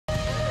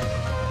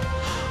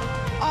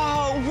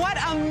What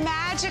a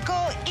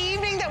magical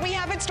evening that we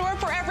have in store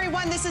for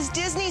everyone. This is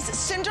Disney's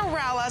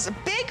Cinderella's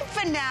big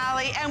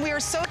finale, and we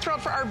are so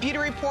thrilled for our beauty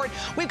report.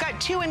 We've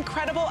got 2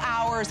 incredible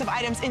hours of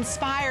items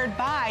inspired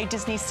by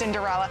Disney's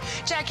Cinderella.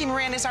 Jackie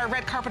Moran is our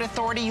red carpet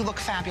authority. You look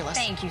fabulous.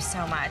 Thank you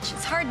so much.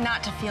 It's hard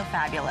not to feel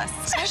fabulous.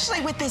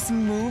 Especially with this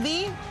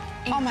movie.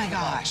 Incredible. Oh my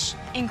gosh.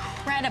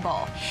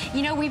 Incredible.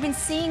 You know, we've been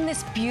seeing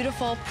this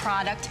beautiful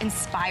product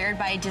inspired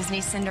by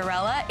Disney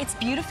Cinderella. It's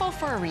beautiful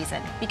for a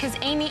reason. Because,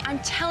 Amy, I'm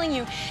telling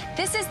you,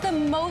 this is the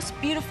most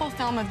beautiful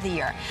film of the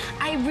year.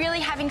 I really,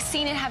 having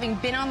seen it, having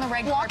been on the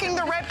red carpet. Walking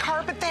the red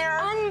carpet there.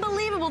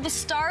 Unbelievable. The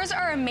stars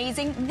are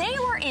amazing. They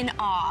were in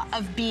awe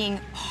of being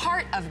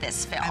part of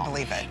this film. I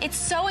believe it. It's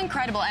so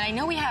incredible. And I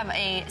know we have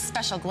a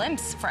special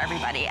glimpse for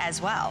everybody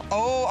as well.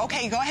 Oh,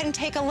 okay. Go ahead and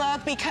take a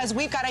look because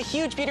we've got a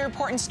huge beauty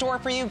report in store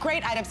for you.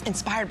 Great items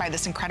inspired by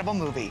this incredible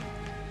movie.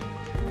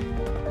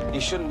 You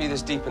shouldn't be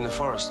this deep in the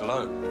forest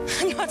alone.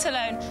 Not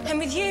alone. I'm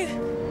with you.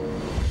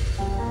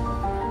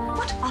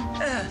 What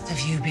on earth have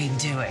you been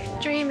doing?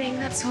 Dreaming,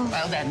 that's all.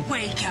 Well then,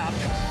 wake up.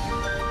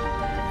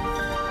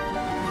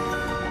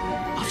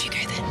 Off you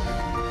go then.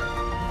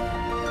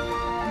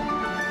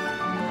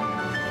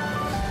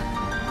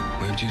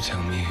 Won't you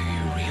tell me who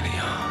you really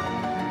are?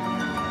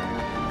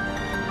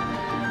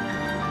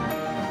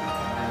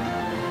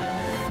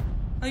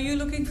 Are you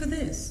looking for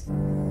this?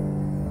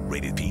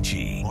 Rated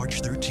PG,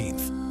 March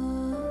 13th.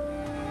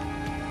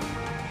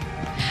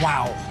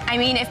 Wow. I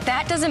mean, if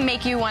that doesn't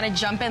make you want to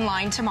jump in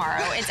line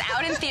tomorrow, it's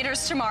out in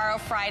theaters tomorrow,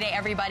 Friday,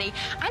 everybody.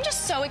 I'm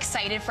just so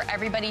excited for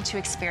everybody to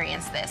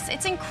experience this.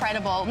 It's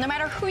incredible. No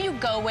matter who you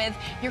go with,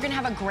 you're going to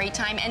have a great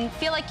time and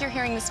feel like you're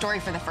hearing the story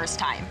for the first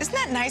time. Isn't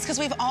that nice? Because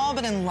we've all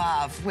been in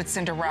love with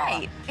Cinderella.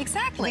 Right,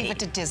 exactly. Leave it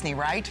to Disney,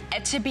 right?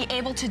 To be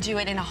able to do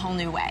it in a whole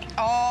new way.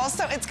 Oh,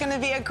 so it's going to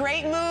be a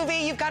great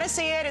movie. You've got to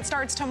see it. It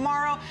starts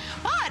tomorrow.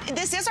 But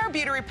this is our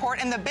beauty report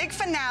and the big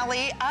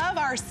finale of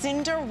our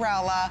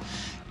Cinderella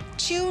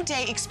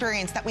 2-day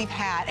experience that we've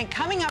had. And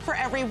coming up for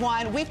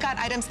everyone, we've got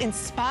items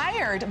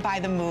inspired by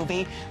the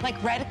movie, like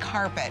red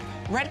carpet.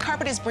 Red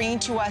carpet is bringing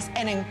to us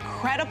an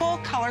incredible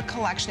color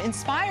collection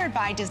inspired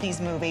by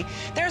Disney's movie.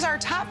 There's our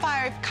top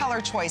 5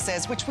 color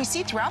choices, which we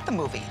see throughout the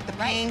movie. The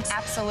pinks, right,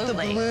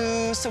 absolutely. The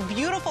blues, so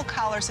beautiful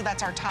colors. So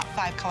that's our top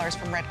 5 colors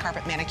from Red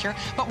Carpet Manicure.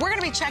 But we're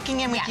going to be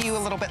checking in with you a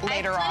little bit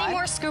later on. I have plenty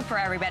more scoop for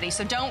everybody,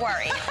 so don't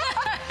worry.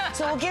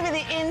 So we'll give you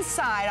the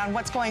inside on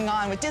what's going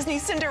on with Disney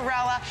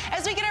Cinderella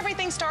as we get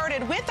everything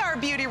started with our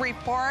beauty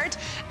report.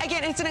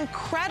 Again, it's an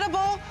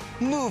incredible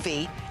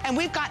movie, and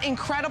we've got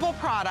incredible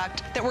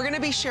product that we're going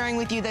to be sharing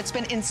with you that's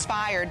been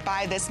inspired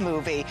by this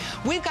movie.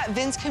 We've got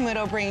Vince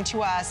Camuto bringing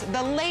to us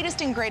the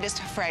latest and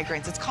greatest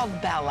fragrance. It's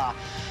called Bella,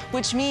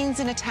 which means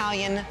in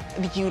Italian,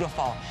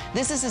 beautiful.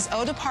 This is his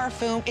eau de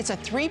parfum. It's a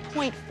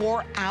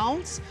 3.4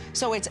 ounce,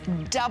 so it's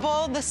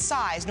double the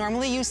size.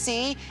 Normally you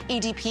see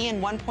EDP in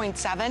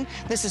 1.7.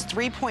 This is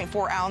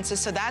 3.4 ounces,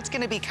 so that's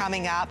gonna be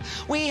coming up.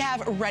 We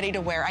have ready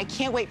to wear. I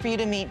can't wait for you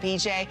to meet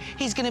BJ.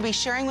 He's gonna be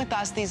sharing with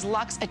us these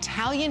luxe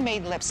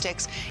Italian-made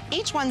lipsticks.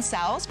 Each one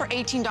sells for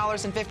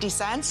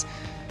 $18.50.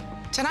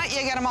 Tonight,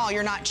 you get them all.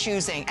 You're not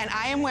choosing. And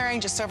I am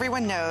wearing, just so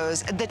everyone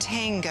knows, the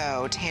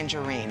Tango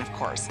Tangerine, of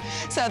course.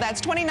 So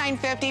that's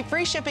 $29.50,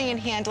 free shipping and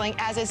handling,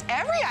 as is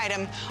every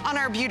item on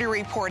our beauty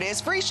report is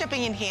free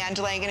shipping and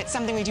handling. And it's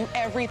something we do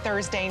every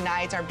Thursday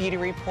night, our beauty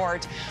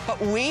report. But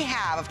we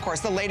have, of course,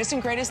 the latest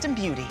and greatest in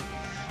beauty.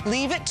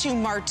 Leave it to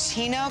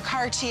Martino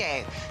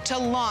Cartier to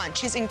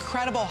launch his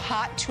incredible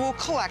hot tool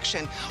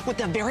collection with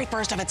the very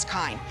first of its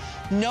kind.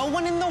 No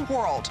one in the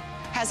world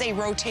has a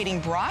rotating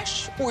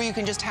brush, or you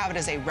can just have it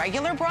as a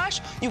regular brush.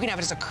 You can have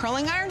it as a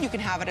curling iron. You can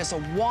have it as a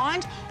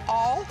wand,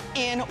 all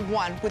in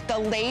one with the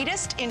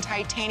latest in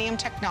titanium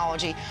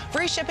technology.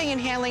 Free shipping and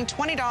handling,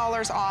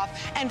 $20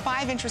 off, and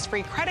 5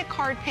 interest-free credit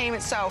card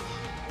payments. So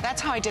that's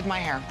how I did my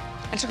hair.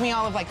 It took me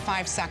all of like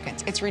 5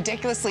 seconds. It's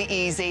ridiculously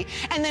easy.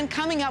 And then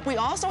coming up, we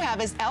also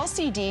have his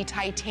LCD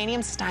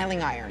titanium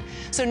styling iron.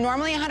 So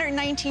normally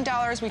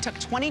 $119, we took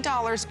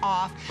 $20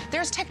 off.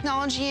 There's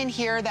technology in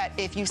here that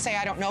if you say,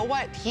 I don't know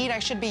what heat I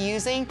should be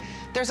using,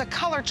 there's a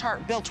color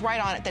chart built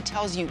right on it that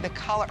tells you the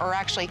color, or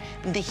actually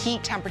the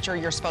heat temperature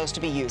you're supposed to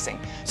be using.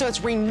 So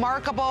it's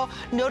remarkable.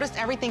 Notice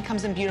everything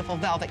comes in beautiful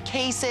velvet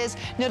cases.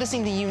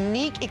 Noticing the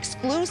unique,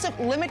 exclusive,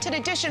 limited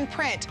edition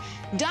print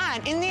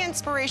done in the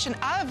inspiration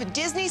of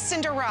Disney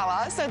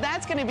Cinderella. So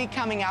that's going to be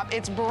coming up.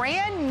 It's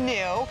brand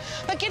new,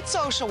 but get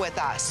social with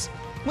us.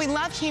 We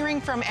love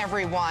hearing from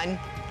everyone,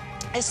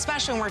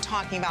 especially when we're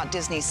talking about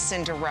Disney's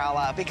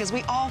Cinderella, because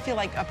we all feel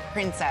like a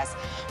princess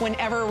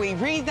whenever we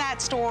read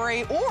that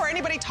story or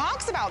anybody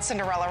talks about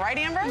Cinderella, right,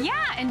 Amber?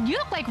 Yeah, and you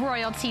look like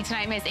royalty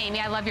tonight, Miss Amy.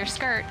 I love your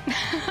skirt.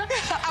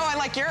 Oh, I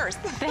like yours.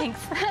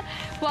 Thanks.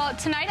 Well,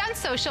 tonight on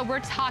social,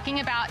 we're talking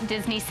about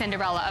Disney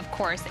Cinderella, of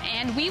course,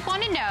 and we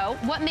want to know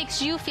what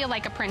makes you feel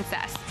like a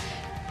princess.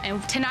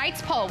 And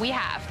tonight's poll, we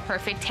have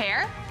perfect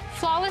hair,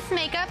 flawless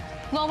makeup,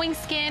 glowing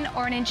skin,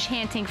 or an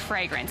enchanting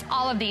fragrance.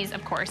 All of these,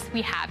 of course,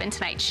 we have in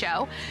tonight's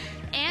show.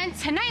 And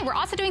tonight, we're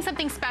also doing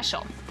something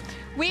special.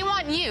 We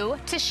want you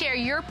to share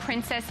your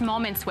princess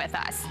moments with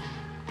us.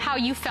 how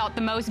you felt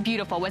the most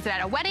beautiful. Was it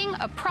at a wedding,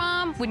 a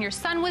prom, when your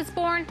son was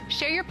born?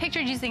 Share your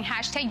pictures using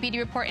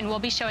 #BeautyReport, and we'll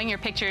be showing your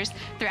pictures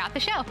throughout the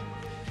show.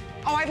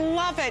 Oh, I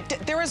love it.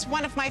 There was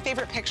one of my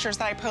favorite pictures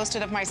that I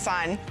posted of my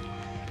son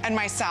and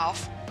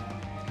myself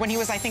when he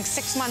was, I think,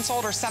 6 months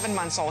old or 7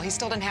 months old. He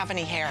still didn't have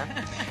any hair.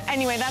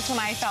 Anyway, that's when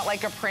I felt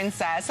like a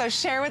princess. So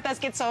share with us,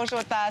 get social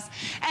with us.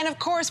 And of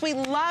course, we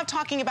love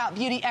talking about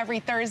beauty every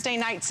Thursday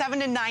night,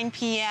 7 to 9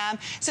 p.m.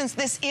 Since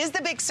this is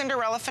the big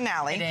Cinderella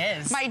finale. It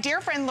is. My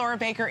dear friend Laura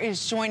Baker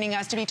is joining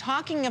us to be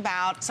talking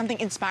about something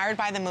inspired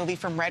by the movie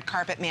from Red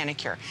Carpet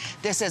Manicure.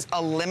 This is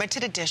a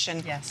limited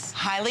edition,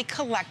 highly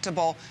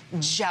collectible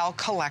gel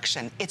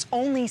collection. It's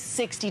only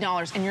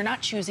 $60, and you're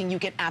not choosing, you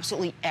get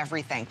absolutely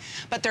everything.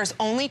 But there's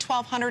only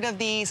 1,200 of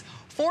these,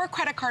 4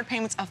 credit card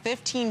payments of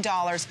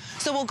 $15.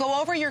 So we'll go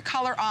over your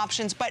color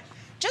options, but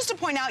just to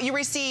point out, you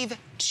receive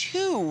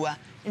 2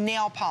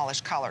 nail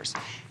polish colors.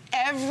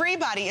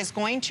 Everybody is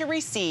going to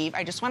receive,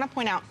 I just want to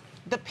point out,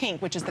 the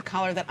pink, which is the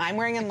color that I'm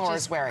wearing and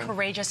Laura's wearing.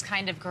 Courageous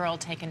Kind of Girl,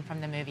 taken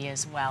from the movie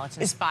as well. It's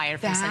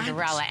inspired from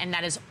Cinderella, and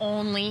that is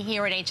only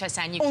here at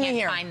HSN. You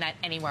can't find that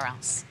anywhere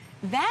else.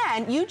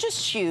 Then you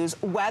just choose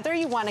whether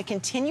you want to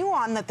continue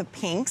on the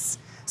pinks.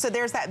 So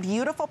there's that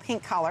beautiful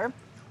pink color.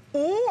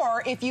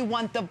 Or if you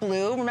want the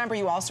blue, remember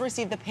you also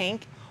receive the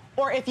pink,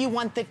 or if you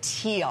want the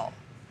teal.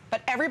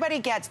 But everybody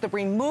gets the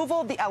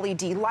removal, the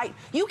LED light.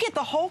 You get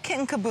the whole kit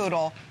and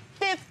caboodle,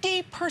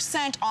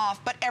 50%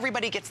 off, but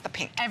everybody gets the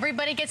pink.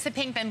 Everybody gets the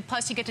pink, then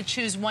plus you get to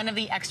choose one of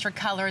the extra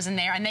colors in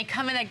there. And they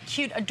come in a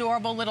cute,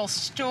 adorable little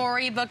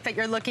storybook that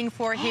you're looking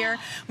for here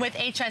with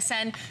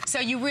HSN.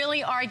 So you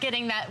really are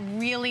getting that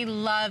really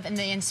love and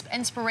the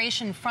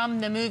inspiration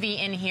from the movie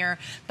in here,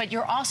 but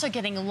you're also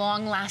getting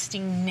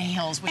long-lasting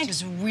nails, which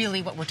is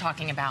really what we're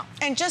talking about.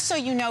 And just so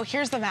you know,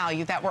 here's the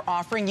value that we're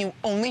offering you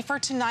only for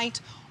tonight,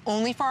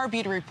 only for our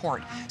beauty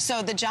report.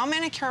 So the Gel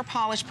Manicure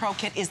Polish Pro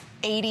Kit is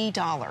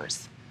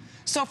 $80.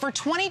 So for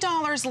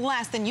 $20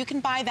 less, then you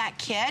can buy that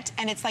kit,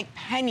 and it's like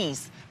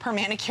pennies per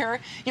manicure.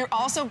 You're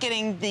also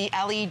getting the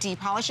LED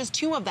polishes,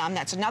 2 of them.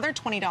 That's another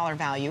 $20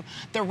 value.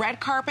 The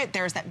red carpet,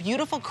 there's that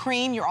beautiful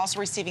cream. You're also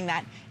receiving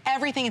that.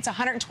 Everything, it's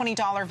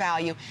 $120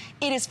 value.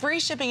 It is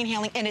free shipping and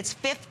handling, and it's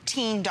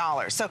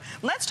 $15. So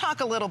let's talk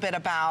a little bit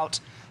about,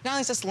 not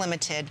only is this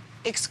limited,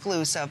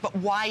 exclusive, but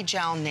why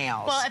gel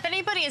nails? Well, if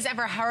anybody has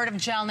ever heard of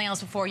gel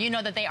nails before, you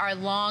know that they are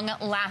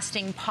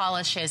long-lasting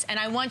polishes. And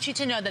I want you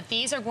to know that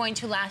these are going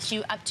to last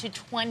you up to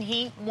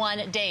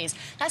 21 days.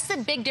 That's the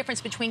big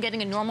difference between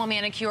getting a normal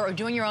manicure or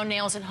doing your own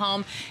nails at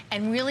home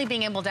and really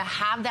being able to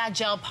have that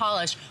gel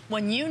polish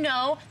when you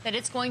know that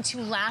it's going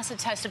to last a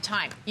test of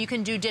time. You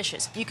can do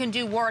dishes. You can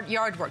do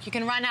yard work. You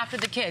can run after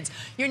the kids.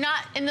 You're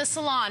not in the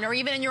salon or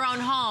even in your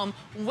own home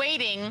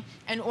waiting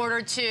in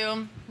order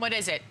to, what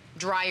is it?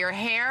 Dry your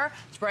hair,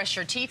 brush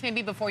your teeth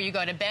maybe before you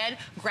go to bed,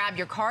 grab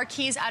your car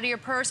keys out of your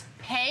purse,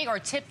 pay or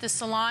tip the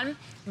salon.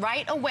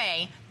 Right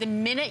away, the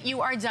minute you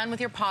are done with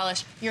your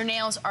polish, your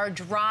nails are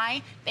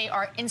dry, they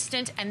are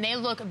instant, and they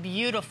look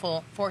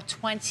beautiful for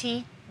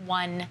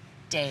 21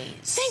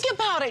 days. Think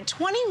about it,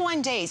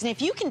 21 days. And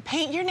if you can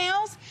paint your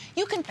nails,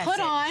 you can put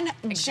on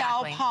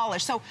gel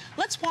polish. So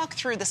let's walk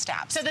through the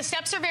steps. So the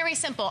steps are very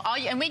simple.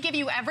 And we give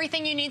you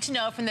everything you need to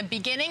know from the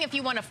beginning. If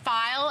you want to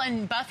file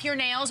and buff your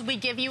nails, we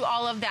give you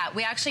all of that.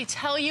 We actually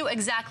tell you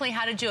exactly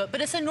how to do it.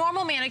 But it's a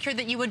normal manicure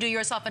that you would do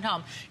yourself at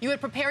home. You would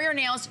prepare your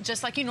nails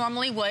just like you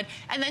normally would,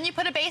 and then you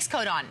put a base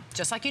coat on,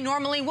 just like you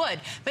normally would.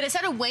 But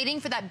instead of waiting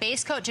for that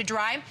base coat to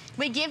dry,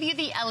 we give you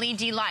the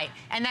LED light.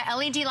 And that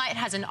LED light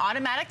has an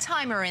automatic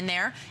timer in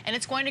there, and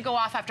it's going to go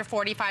off after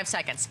 45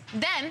 seconds.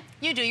 Then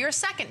you do your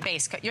second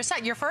base coat,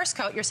 your first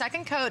coat, your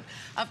second coat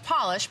of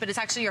polish, but it's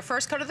actually your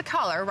first coat of the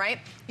color, right?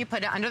 You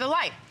put it under the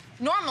light.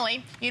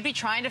 Normally, you'd be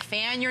trying to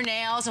fan your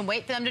nails and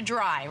wait for them to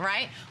dry,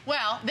 right?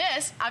 Well,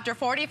 this, after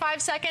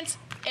 45 seconds,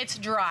 it's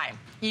dry.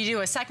 You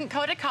do a second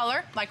coat of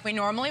color, like we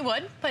normally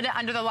would, put it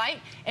under the light,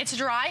 it's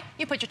dry,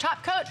 you put your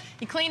top coat,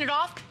 you clean it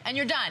off, and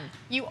you're done.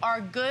 You are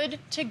good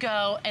to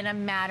go in a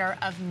matter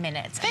of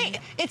minutes.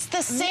 It's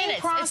the same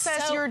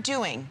process you're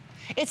doing.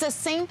 It's the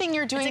same thing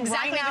you're doing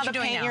right now to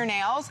paint your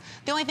nails.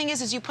 The only thing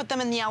is you put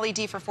them in the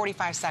LED for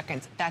 45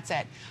 seconds. That's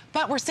it.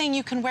 But we're saying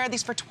you can wear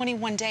these for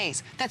 21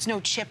 days. That's no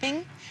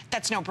chipping.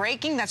 That's no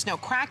breaking. That's no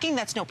cracking.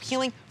 That's no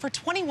peeling for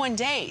 21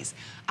 days.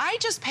 I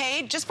just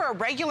paid, just for a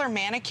regular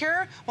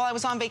manicure while I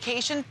was on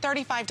vacation,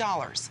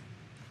 $35.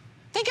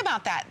 Think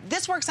about that.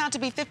 This works out to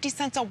be 50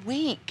 cents a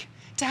week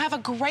to have a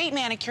great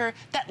manicure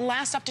that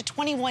lasts up to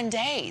 21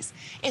 days.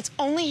 It's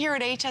only here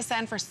at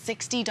HSN for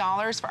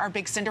 $60 for our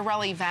big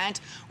Cinderella event.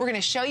 We're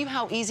gonna show you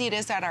how easy it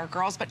is at our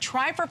girls, but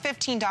try for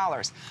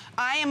 $15.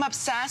 I am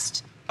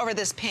obsessed over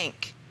this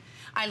pink.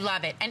 I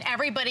love it. And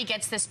everybody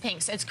gets this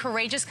pink. So it's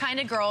Courageous Kind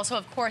of Girl. So,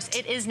 of course,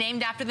 it is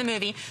named after the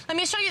movie. Let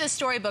me show you the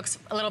storybooks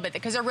a little bit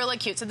because they're really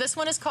cute. So this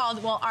one is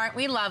called Well, Aren't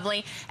We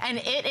Lovely? And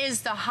it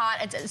is the hot,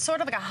 it's sort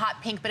of like a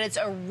hot pink, but it's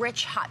a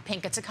rich hot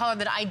pink. It's a color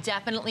that I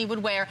definitely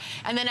would wear.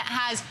 And then it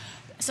has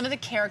some of the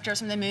characters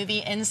from the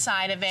movie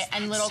inside of it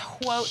and little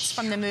quotes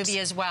from the movie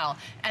as well.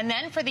 And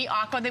then for the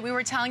aqua that we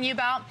were telling you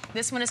about,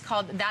 this one is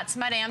called That's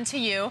Madame to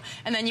You.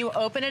 And then you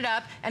open it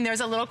up and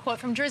there's a little quote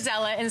from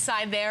Drizella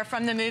inside there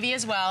from the movie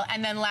as well.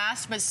 And then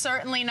last but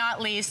certainly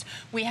not least,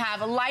 we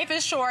have Life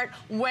is Short,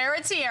 Wear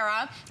a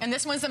Tiara. And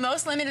this one's the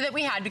most limited that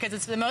we had because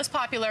it's the most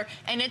popular,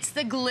 and it's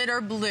the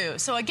glitter blue.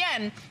 So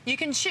again, you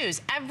can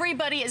choose.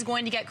 Everybody is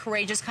going to get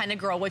Courageous Kind of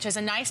Girl, which is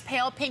a nice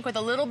pale pink with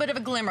a little bit of a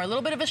glimmer, a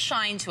little bit of a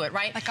shine to it,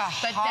 right? Like a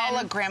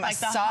hologram, a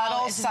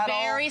subtle. It's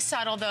very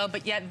subtle though,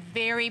 but yet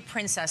very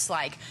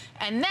princess-like.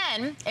 And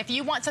then, if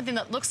you want something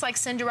that looks like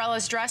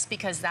Cinderella's dress,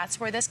 because that's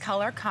where this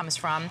color comes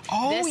from.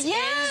 Oh, this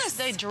yes! is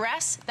the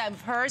dress that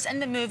hers in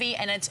the movie,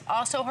 and it's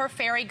also her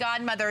fairy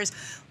godmother's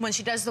when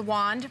she does the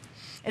wand.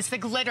 It's the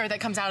glitter that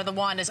comes out of the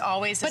wand is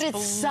always this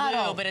blue,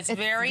 subtle. But it's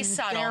very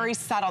subtle. Very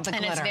subtle, the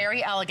glitter. And it's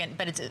very elegant,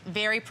 but it's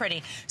very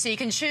pretty. So you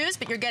can choose,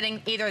 but you're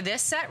getting either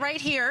this set right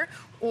here,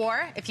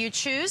 or if you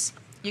choose,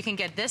 you can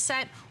get this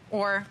set,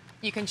 or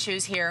you can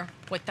choose here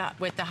with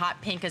the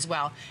hot pink as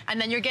well. And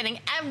then you're getting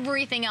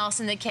everything else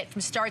in the kit from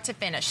start to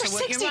finish. For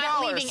so $60. you're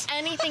not leaving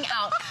anything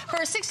out. For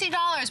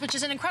 $60, which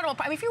is an incredible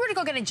price. I mean, if you were to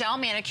go get a gel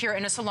manicure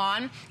in a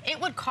salon,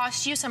 it would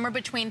cost you somewhere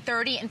between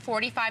 $30 and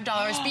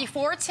 $45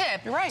 before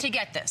tip to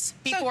get this.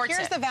 Before so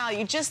here's the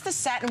value, just the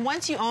set, and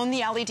once you own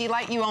the LED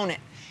light, you own it.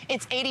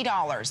 It's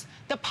 $80.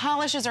 The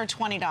polishes are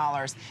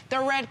 $20. The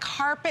red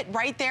carpet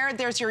right there,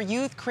 there's your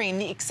youth cream,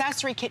 the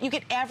accessory kit. You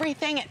get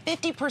everything at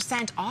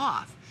 50%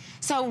 off.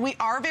 So we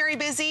are very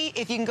busy.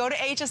 If you can go to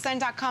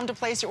hsn.com to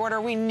place your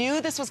order, we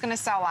knew this was going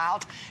to sell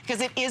out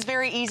because it is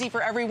very easy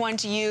for everyone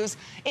to use.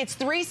 It's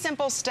 3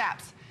 simple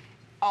steps.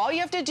 All you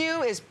have to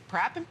do is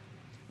prep,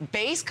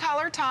 base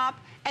color top,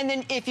 and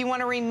then if you want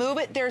to remove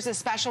it, there's a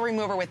special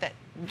remover with it.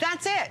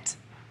 That's it.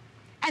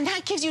 And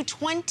that gives you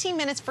 20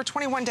 minutes for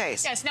 21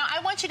 days. Yes, now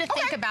I want you to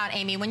think about,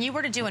 Amy, when you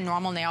were to do a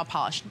normal nail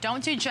polish,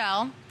 don't do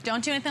gel,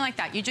 don't do anything like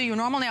that. You do your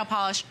normal nail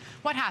polish,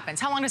 what happens?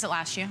 How long does it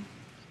last you?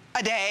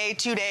 A day,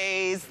 2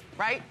 days,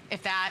 right?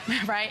 If that,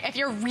 right? If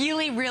you're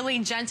really, really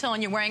gentle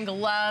and you're wearing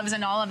gloves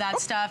and all of that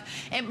stuff,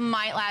 it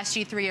might last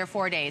you 3 or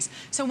 4 days.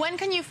 So when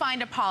can you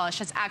find a polish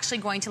that's actually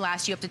going to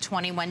last you up to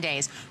 21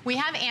 days? We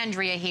have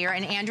Andrea here,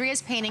 and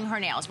Andrea's painting her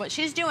nails. What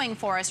she's doing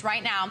for us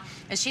right now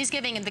is she's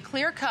giving it the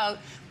clear coat.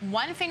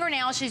 One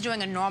fingernail, she's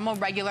doing a normal,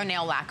 regular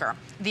nail lacquer.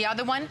 The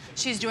other one,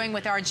 she's doing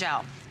with our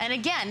gel. And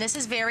again, this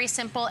is very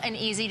simple and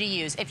easy to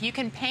use. If you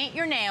can paint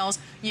your nails,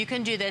 you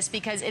can do this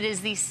because it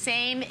is the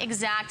same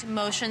exact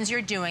motions you're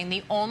doing.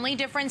 The only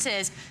difference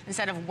is,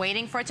 instead of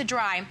waiting for it to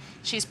dry,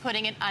 she's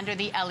putting it under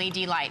the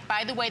LED light.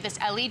 By the way, this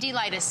LED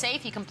light is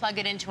safe. You can plug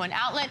it into an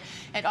outlet.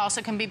 It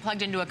also can be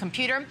plugged into a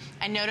computer.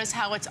 And notice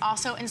how it's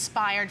also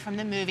inspired from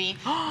the movie,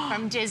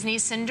 from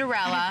Disney's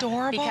Cinderella.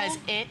 Adorable. Because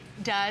it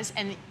does,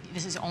 and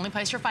this is the only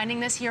place you're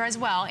finding this here as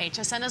well.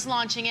 HSN is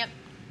launching it.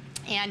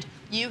 And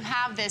you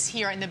have this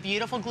here in the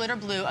beautiful glitter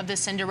blue of the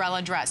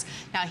Cinderella dress.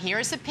 Now,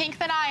 here's the pink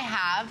that I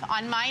have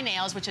on my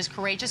nails, which is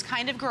Courageous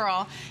Kind of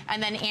Girl.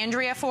 And then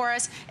Andrea for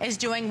us is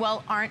doing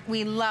Well, Aren't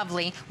We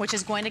Lovely, which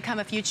is going to come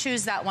if you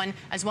choose that one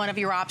as one of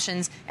your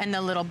options in the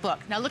little book.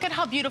 Now, look at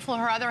how beautiful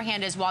her other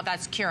hand is while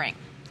that's curing.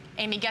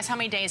 Amy, guess how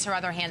many days her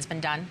other hand's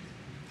been done?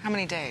 How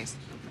many days?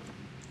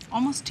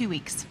 Almost 2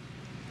 weeks.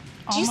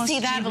 Do you see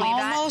that? believe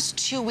that? Almost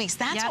 2 weeks.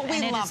 That's what we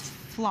and love. It is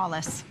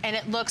flawless. And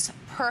it looks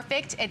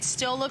perfect. It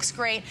still looks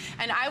great.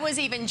 And I was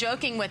even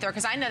joking with her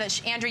because I know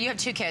that, Andrea, you have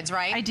 2 kids,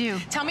 right? I do.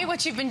 Tell me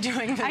what you've been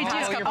doing for the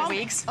past couple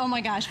weeks. Oh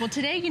my gosh. Well,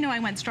 today, you know, I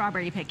went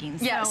strawberry picking.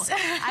 Yes. So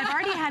I've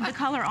already had the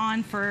color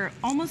on for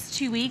almost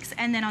 2 weeks.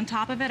 And then on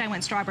top of it, I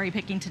went strawberry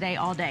picking today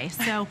all day.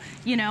 So,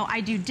 you know,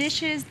 I do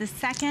dishes. The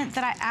second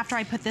that after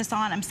I put this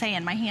on, I'm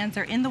saying my hands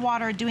are in the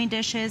water doing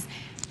dishes.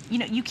 You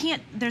know, you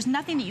can't, there's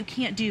nothing that you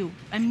can't do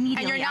immediately.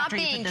 And you're not after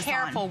you being put this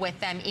careful on. with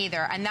them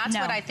either. And that's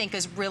what I think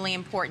is really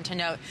important to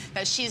note,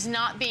 that she's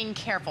not being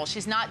careful.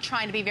 She's not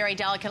trying to be very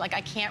delicate, like I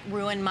can't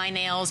ruin my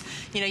nails.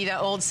 You know, the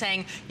old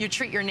saying, you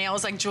treat your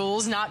nails like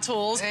jewels, not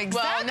tools.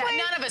 Exactly. Well,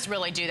 none of us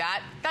really do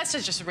that. That's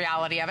just the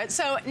reality of it.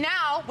 So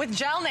now, with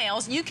gel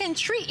nails, you can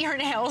treat your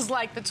nails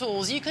like the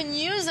tools. You can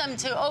use them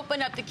to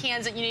open up the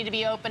cans that you need to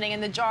be opening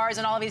and the jars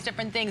and all of these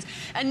different things,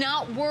 and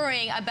not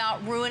worrying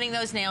about ruining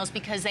those nails,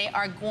 because they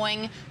are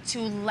going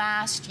to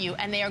last you,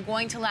 and they are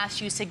going to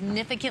last you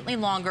significantly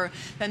longer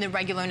than the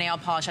regular nail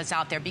polish that's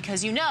out there.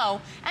 Because you know,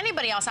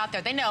 anybody else out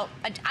there, they know.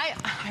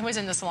 I was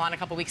in the salon a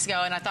couple weeks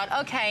ago, and I thought,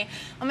 okay,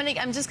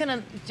 I'm just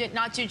gonna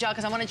not do gel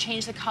because I want to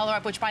change the color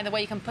up. Which, by the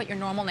way, you can put your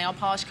normal nail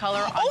polish color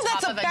on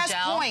top of a best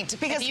gel. Point,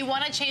 because if you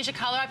want to change the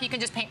color up, you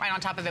can just paint right on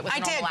top of it with a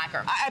normal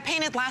lacquer. I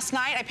painted last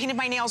night. I painted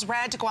my nails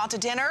red to go out to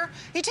dinner.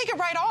 You take it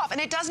right off, and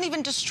it doesn't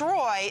even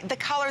destroy the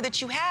color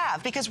that you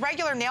have, because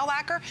regular nail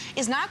lacquer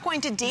is not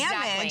going to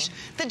damage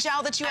the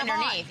gel that you have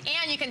underneath.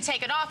 And you can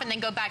take it off and then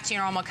go back to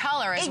your normal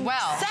color as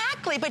well.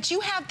 Exactly, but you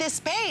have this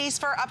base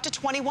for up to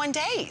 21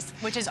 days.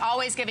 Which is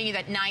always giving you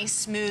that nice,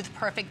 smooth,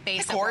 perfect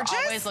base that we're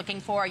always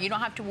looking for. You don't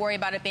have to worry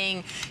about it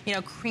being, you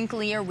know,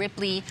 crinkly or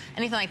ripply,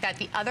 anything like that.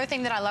 The other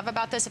thing that I love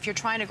about this, if you're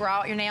trying to grow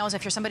out your nails,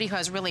 if you're somebody who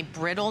has really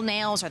brittle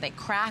nails or they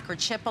crack or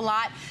chip a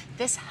lot,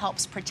 this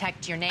helps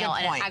protect your nail.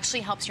 And it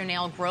actually helps your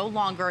nail grow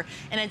longer,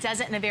 and it does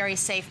it in a very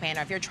safe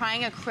manner. If you're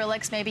trying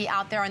acrylics maybe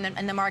out there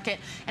in the market,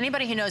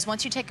 anybody who knows,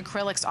 once you take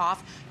acrylics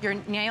off, your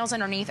nails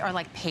underneath are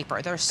like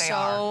paper. They're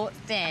so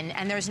thin,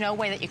 and there's no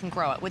way that you can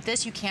grow it. With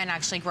this, you can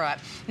actually grow it.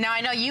 Now,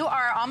 I know you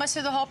are almost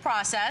through the whole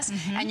process,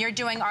 and you're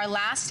doing our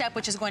last step,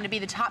 which is going to be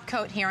the top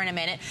coat here in a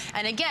minute.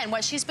 And again,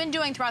 what she's been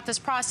doing throughout this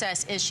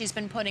process is she's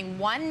been putting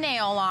one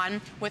nail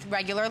on with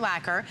regular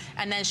lacquer,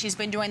 and then she's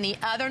been doing the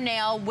other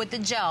nail with the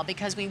gel,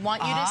 because we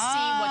want you to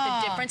see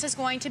what the difference is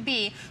going to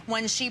be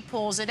when she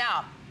pulls it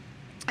out.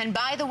 And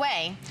by the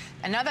way,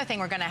 another thing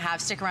we're going to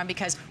have, stick around,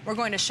 because we're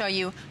going to show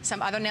you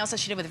some other nails that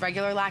she did with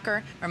regular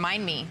lacquer.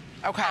 Remind me,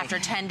 after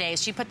 10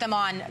 days. She put them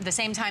on the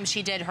same time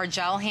she did her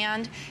gel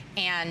hand,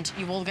 and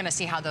you're going to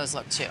see how those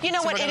look too. You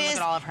know what it is? Look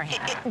at all of her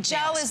hands.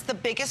 Gel is the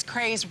biggest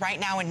craze right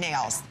now in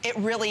nails. It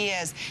really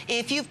is.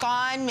 If you've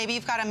gone, maybe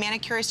you've got a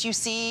manicurist you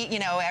see, you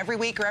know, every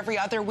week or every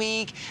other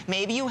week.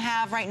 Maybe you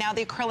have right now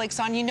the acrylics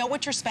on. You know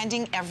what you're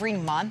spending every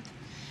month?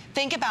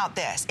 Think about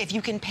this. If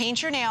you can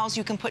paint your nails,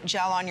 you can put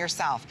gel on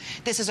yourself.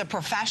 This is a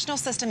professional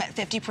system at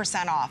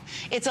 50% off.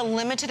 It's a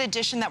limited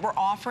edition that we're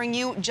offering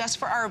you just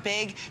for our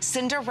big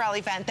Cinderella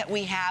event that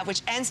we have,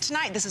 which ends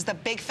tonight. This is the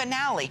big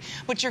finale,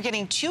 but you're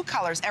getting two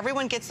colors.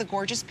 Everyone gets the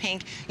gorgeous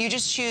pink. You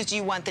just choose, do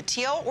you want the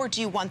teal or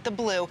do you want the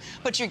blue?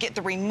 But you get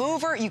the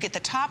remover, you get the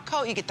top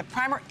coat, you get the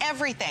primer,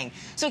 everything.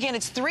 So again,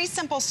 it's 3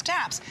 simple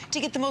steps to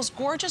get the most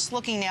gorgeous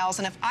looking nails.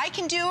 And if I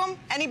can do them,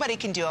 anybody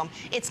can do them.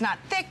 It's not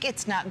thick,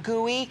 it's not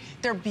gooey.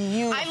 They're beautiful.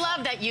 I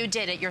love that you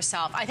did it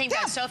yourself. I think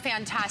that's so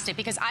fantastic,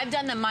 because I've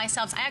done them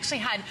myself. I actually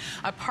had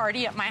a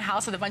party at my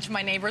house with a bunch of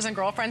my neighbors and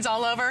girlfriends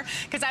all over,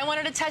 because I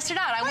wanted to test it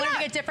out. I wanted to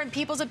get different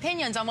people's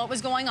opinions on what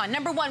was going on.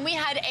 Number one, we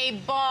had a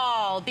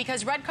ball,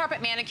 because Red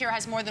Carpet Manicure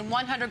has more than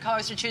 100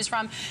 colors to choose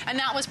from, and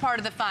that was part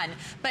of the fun.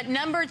 But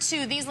number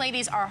two, these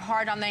ladies are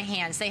hard on their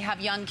hands. They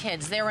have young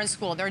kids. They're in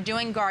school. They're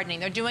doing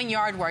gardening. They're doing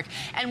yard work.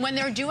 And when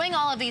they're doing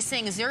all of these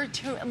things,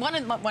 one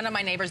of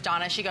my neighbors,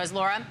 Donna, she goes,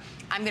 Laura,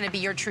 I'm going to be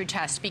your true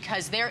test,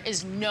 because there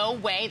is no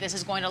way this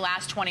is going to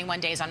last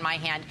 21 days on my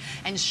hand.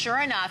 And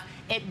sure enough,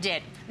 it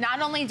did. Not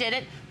only did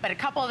it, but a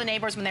couple of the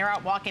neighbors, when they were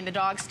out walking the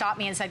dog, stopped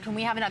me and said, can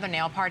we have another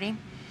nail party?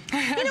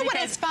 You know what?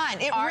 It's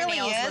fun. It really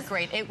is. Our nails look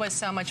great. It was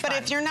so much fun.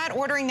 But if you're not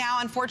ordering now,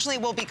 unfortunately,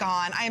 it will be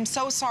gone. I am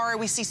so sorry.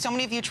 We see so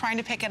many of you trying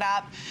to pick it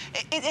up.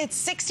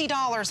 It's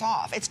 $60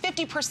 off. It's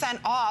 50%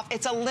 off.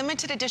 It's a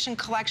limited edition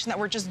collection that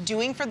we're just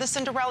doing for the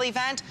Cinderella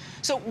event.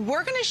 So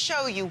we're going to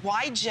show you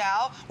why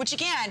gel, which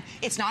again,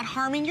 it's not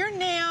harming your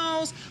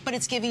nails, but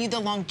it's giving you the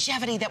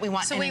longevity that we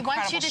want. So we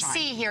want you to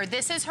see here.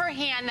 This is her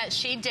hand that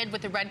she did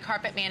with the Red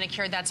Carpet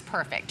Manicure. That's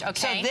perfect.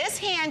 Okay. So this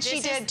hand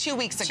she did 2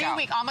 weeks ago.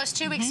 Almost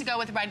 2 weeks ago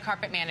with the Red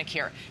Carpet Manicure.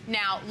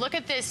 Now, look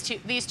at these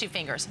two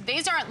fingers.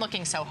 These aren't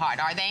looking so hard,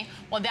 are they?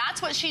 Well,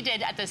 that's what she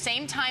did at the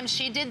same time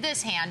she did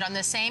this hand on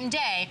the same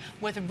day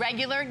with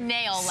regular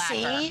nail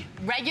lacquer.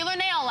 Regular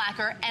nail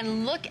lacquer,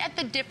 and look at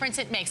the difference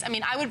it makes. I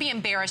mean, I would be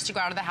embarrassed to go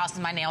out of the house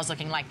with my nails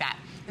looking like that.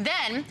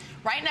 Then,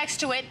 right next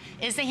to it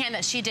is the hand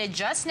that she did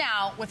just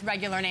now with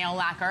regular nail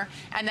lacquer.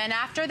 And then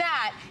after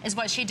that is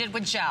what she did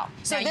with gel.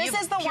 So now, this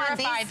is the one.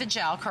 Purified the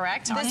gel,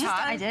 correct? This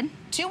I did.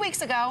 2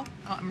 weeks ago.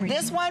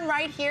 This one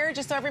right here,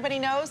 just so everybody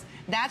knows,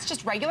 that's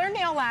just regular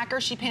nail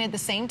lacquer. She painted the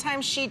same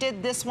time she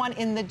did this one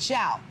in the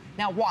gel.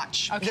 Now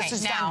watch. Okay, this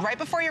is done right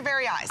before your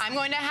very eyes. I'm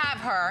going to have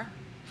her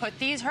put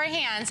her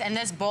hands in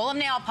this bowl of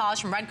nail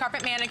polish from Red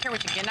Carpet Manicure,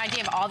 which you get an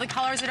idea of all the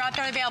colors that are out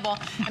there available.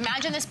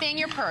 Imagine this being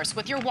your purse,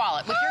 with your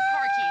wallet, with your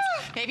car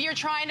keys. Maybe you're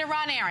trying to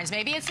run errands.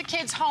 Maybe it's the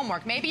kids'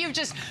 homework. Maybe you've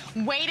just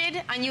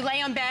waited and you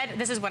lay on bed.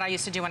 This is what I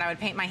used to do when I would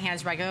paint my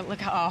hands regular.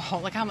 Look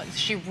how much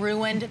she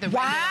ruined the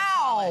regular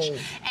polish.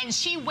 And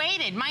she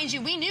waited. Mind you,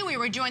 we knew we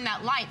were doing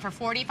that light for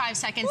 45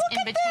 seconds in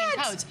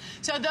between coats.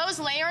 So those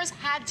layers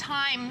had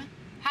time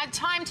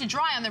to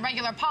dry on the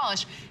regular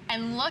polish.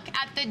 And look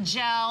at the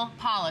gel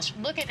polish.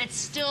 Look at it, it's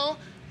still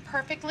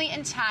perfectly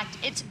intact.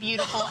 It's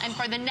beautiful. And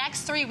for the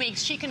next 3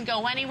 weeks, she can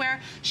go anywhere.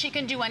 She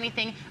can do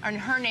anything. And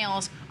her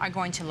nails are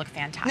going to look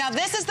fantastic. Now,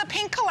 this is the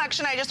pink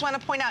collection. I just want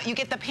to point out, you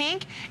get the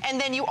pink, and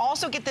then you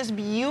also get this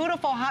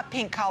beautiful hot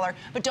pink color.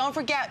 But don't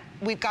forget,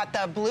 we've got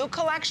the blue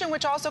collection,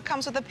 which also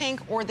comes with the pink,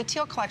 or the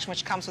teal collection,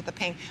 which comes with the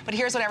pink. But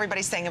here's what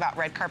everybody's saying about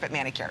Red Carpet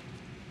Manicure.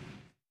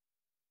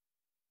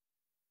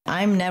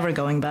 I'm never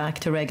going back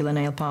to regular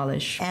nail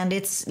polish. And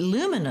it's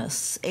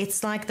luminous.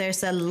 It's like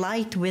there's a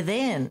light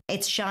within.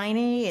 It's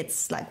shiny,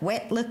 it's like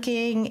wet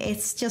looking.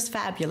 It's just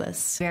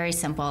fabulous. Very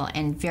simple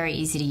and very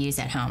easy to use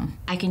at home.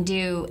 I can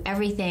do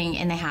everything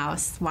in the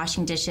house,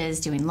 washing dishes,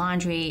 doing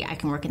laundry, I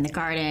can work in the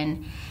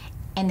garden,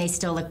 and they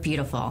still look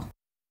beautiful.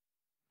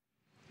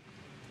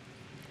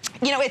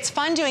 You know, it's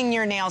fun doing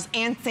your nails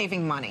and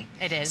saving money.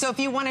 It is. So if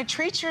you want to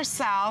treat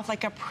yourself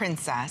like a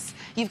princess,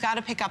 you've got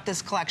to pick up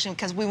this collection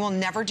because we will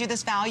never do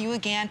this value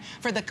again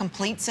for the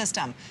complete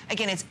system.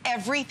 Again, it's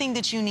everything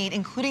that you need,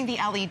 including the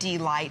LED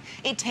light.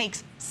 It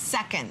takes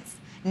seconds,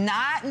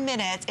 not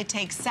minutes. It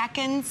takes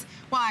seconds.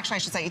 Well, actually, I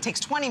should say it takes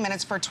 20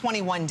 minutes for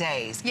 21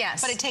 days. Yes.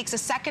 But it takes a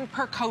second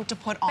per coat to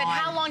put on. But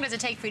how long does it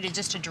take for you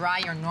to dry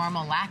your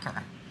normal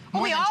lacquer?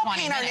 Well, we all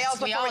 20 paint our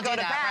minutes. nails before we go to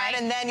bed, right?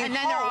 and then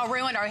they're all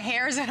ruined. Our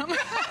hair's in them.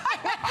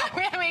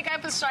 We wake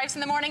up with stripes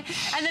in the morning.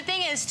 And the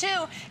thing is,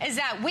 too, is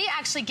that we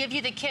actually give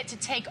you the kit to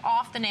take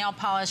off the nail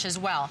polish as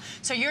well.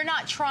 So you're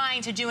not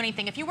trying to do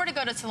anything. If you were to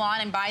go to salon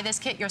and buy this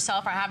kit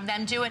yourself or have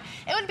them do it,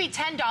 it would be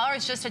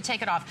 $10 just to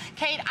take it off.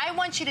 Kate, I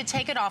want you to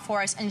take it off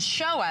for us and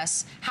show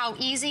us how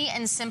easy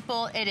and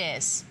simple it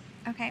is.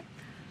 Okay.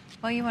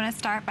 Well, you want to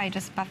start by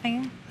just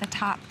buffing the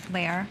top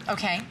layer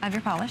of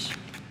your polish.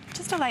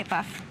 Just a light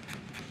buff.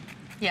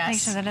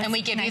 Yes, sure and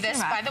we give you this,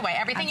 by the way.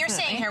 Everything you're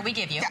seeing here, we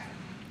give you. Yeah.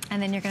 And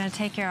then you're going to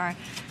take your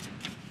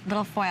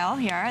little foil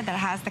here that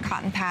has the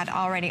cotton pad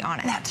already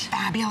on it. That's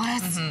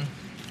fabulous.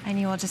 And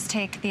you will just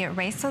take the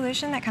erase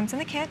solution that comes in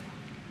the kit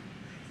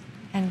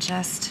and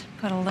just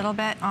put a little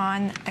bit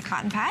on the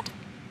cotton pad.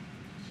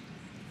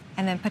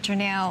 And then put your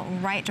nail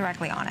right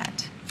directly on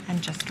it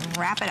and just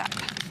wrap it up.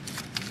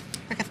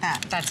 Look at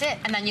that. That's it.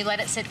 And then you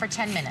let it sit for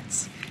 10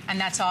 minutes. And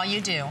that's all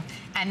you do.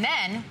 And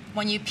then,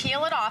 when you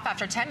peel it off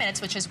after 10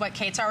 minutes, which is what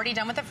Kate's already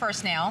done with the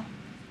first nail,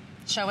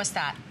 show us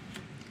that.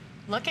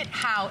 Look at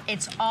how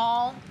it's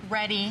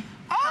already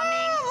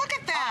coming look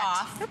at that.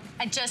 off.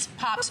 It just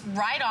pops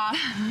right off,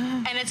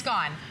 and it's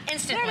gone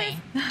instantly.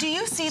 Do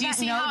you see that? Do you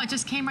see how it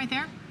just came right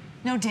there?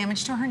 No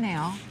damage to her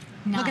nail.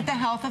 None. Look at the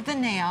health of the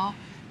nail.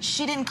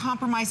 She didn't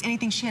compromise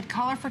anything. She had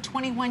color for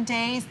 21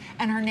 days,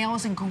 and her nail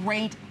is in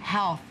great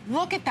health.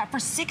 Look at that, for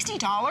 $60?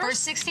 For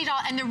 $60,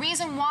 and the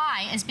reason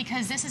why is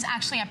because this is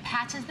actually a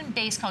patented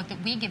base coat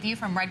that we give you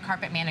from Red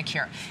Carpet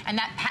Manicure. And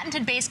that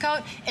patented base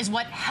coat is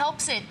what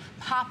helps it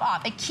pop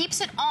off. It keeps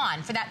it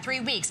on for that 3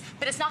 weeks,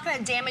 but it's not going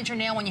to damage your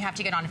nail when you have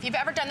to get on. If you've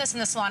ever done this in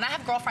the salon, I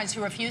have girlfriends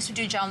who refuse to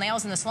do gel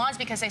nails in the salons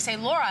because they say,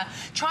 Laura,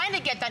 trying to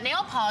get that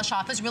nail polish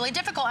off is really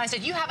difficult. And I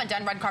said, you haven't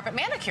done Red Carpet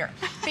Manicure.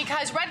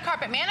 Because Red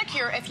Carpet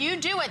Manicure, if you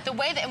do it the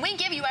way that, and we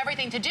give you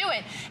everything to do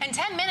it, in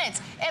 10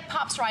 minutes, it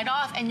pops right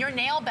off, and your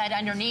nail bed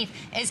underneath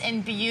is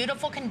in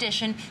beautiful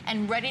condition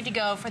and ready to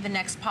go for the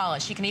next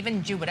polish. You can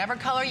even do whatever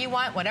color you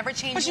want, whatever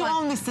change you want. But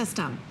you own the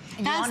system.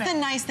 That's the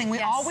nice thing. We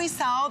always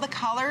sell the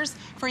colors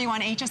for you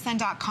on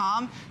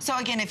hsn.com. So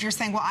again, if you're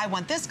saying, well, I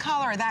want this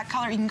color or that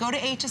color, you can go to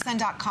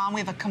hsn.com. We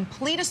have a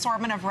complete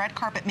assortment of Red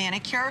Carpet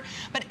Manicure,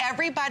 but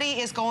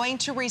everybody is going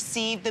to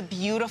receive the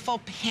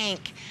beautiful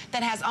pink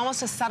that has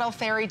almost a subtle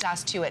fairy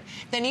dust to it.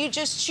 Then you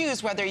just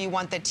choose whether you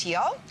want the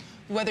teal,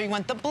 whether you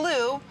want the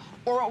blue,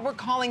 or what we're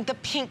calling the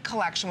pink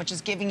collection, which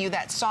is giving you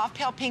that soft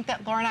pale pink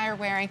that Laura and I are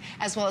wearing,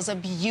 as well as a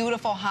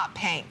beautiful hot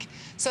pink.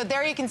 So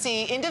there you can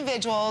see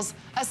individuals,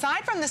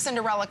 aside from the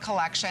Cinderella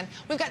collection,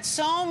 we've got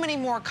so many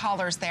more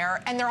colors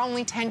there, and they're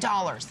only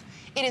 $10.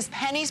 It is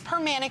pennies per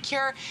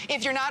manicure.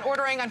 If you're not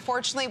ordering,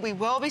 unfortunately, we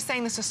will be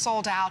saying this is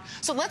sold out.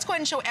 So let's go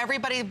ahead and show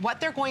everybody what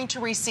they're going to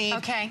receive.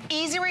 Okay.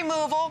 Easy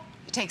removal.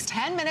 It takes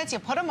 10 minutes. You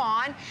put them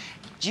on.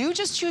 You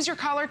just choose your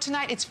color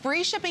tonight. It's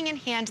free shipping and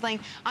handling.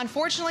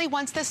 Unfortunately,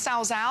 once this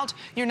sells out,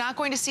 you're not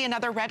going to see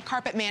another Red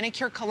Carpet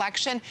Manicure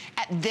collection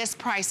at this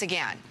price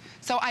again.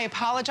 So I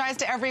apologize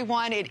to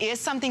everyone. It is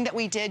something that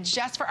we did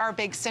just for our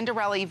big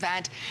Cinderella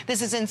event. This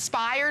is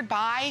inspired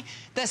by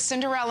the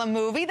Cinderella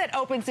movie that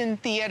opens in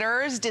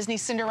theaters, Disney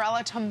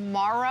Cinderella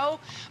tomorrow.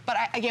 But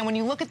again, when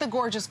you look at the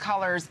gorgeous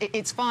colors,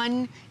 it's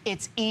fun,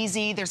 it's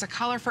easy. There's a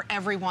color for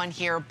everyone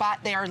here, but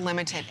they are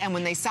limited. And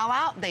when they sell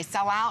out, they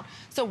sell out.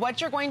 So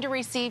what you're going to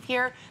receive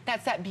here,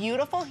 that's that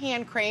beautiful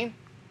hand cream.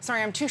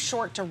 Sorry, I'm too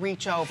short to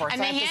reach over. And so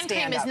the hand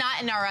cream is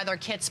not in our other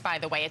kits, by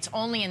the way. It's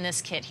only in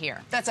this kit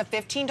here. That's a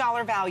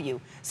 $15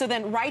 value. So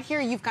then right here,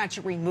 you've got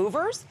your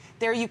removers.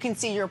 There you can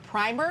see your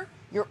primer,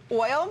 your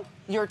oil,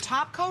 your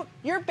top coat,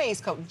 your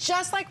base coat,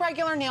 just like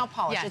regular nail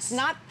polish. Yes. It's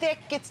not thick.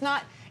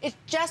 It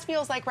just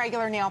feels like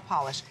regular nail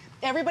polish.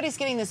 Everybody's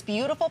getting this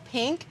beautiful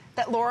pink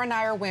that Laura and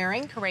I are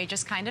wearing.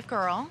 Courageous kind of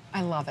girl.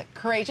 I love it.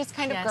 Courageous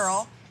kind of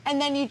girl.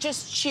 And then you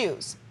just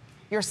choose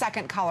your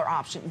second color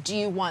option. Do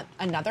you want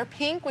another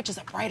pink, which is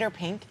a brighter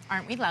pink?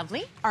 Aren't we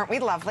lovely? Aren't we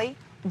lovely?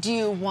 Do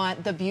you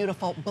want the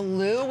beautiful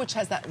blue, which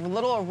has that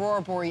little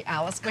Aurora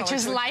Borealis color? Which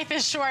is life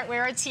is short,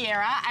 wear a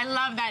tiara. I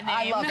love that name.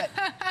 I love it.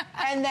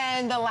 And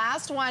then the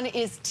last one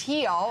is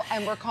teal,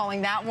 and we're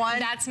calling that one...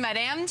 That's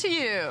Madame to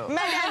You.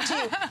 Madame to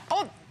You.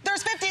 Oh,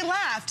 there's 50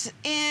 left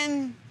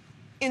in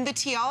in the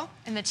teal.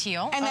 In the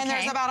teal, And then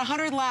there's about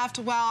 100 left.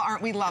 Well,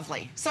 aren't we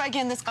lovely? So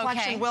again, this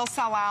collection will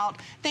sell out.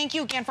 Thank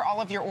you again for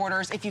all of your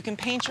orders. If you can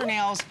paint your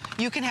nails,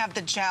 you can have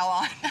the gel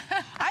on.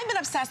 I've been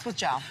obsessed with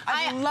gel.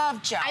 I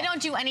love gel. I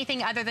don't do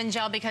anything other than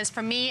gel because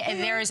for me,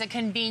 there is a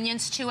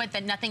convenience to it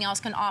that nothing else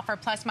can offer.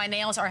 Plus, my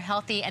nails are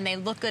healthy and they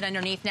look good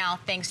underneath now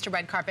thanks to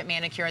Red Carpet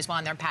Manicure as well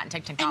and their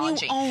patented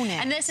technology. And you own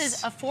it. And this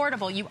is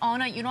affordable. You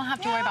own it. You don't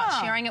have to worry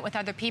about sharing it with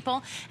other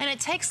people. And it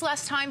takes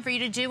less time for you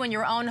to do in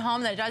your own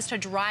home than it does to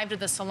drive to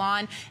the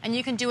salon. And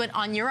you can do it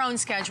on your own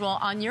schedule,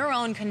 on your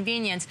own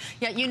convenience.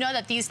 Yet you know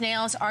that these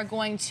nails are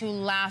going to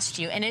last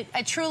you. And it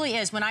truly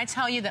is. When I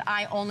tell you that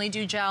I only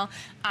do gel,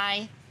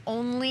 I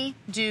only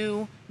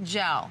do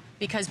gel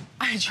because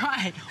I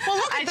tried. Well,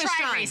 look at I this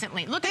tried shine.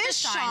 recently. Look at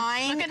This this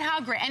shine. Look at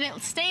how great. And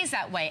it stays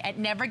that way. It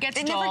never gets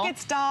dull. It never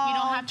gets dull. You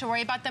don't have to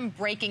worry about them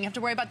breaking. You have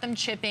to worry about them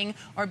chipping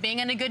or being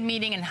in a good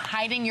meeting and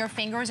hiding your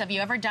fingers. Have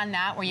you ever done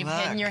that where you've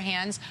hidden your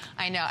hands?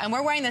 I know. And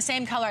we're wearing the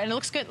same color and it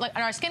looks good. Like,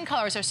 our skin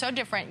colors are so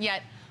different,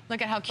 yet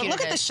look at how cute it is.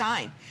 Look at the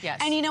shine. Yes.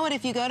 And you know what?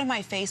 If you go to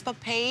my Facebook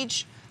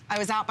page, I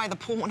was out by the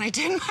pool when I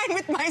did mine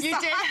with my son. You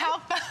did? How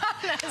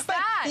fun is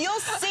that? You'll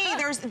see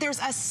there's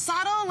a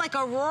subtle, like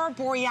Aurora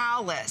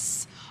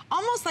Borealis.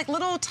 Almost like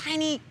little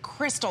tiny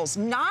crystals.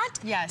 Not,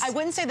 yes. I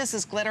wouldn't say this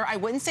is glitter. I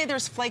wouldn't say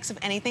there's flakes of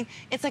anything.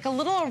 It's like a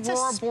little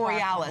Aurora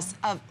Borealis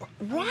of,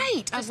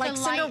 of like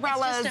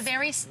Cinderella's it's just a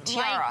very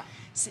tiara.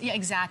 Yeah,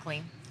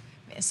 exactly.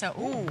 So,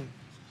 ooh.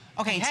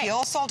 Okay,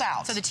 teal sold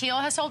out. So the teal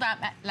has sold out.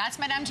 That's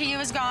Madame to You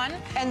is gone.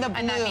 And the blue.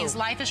 And that means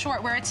Life is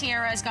Short Where a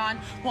Tiara is gone.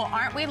 Well,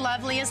 Aren't We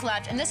Lovely is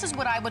left. And this is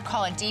what I would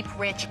call a deep,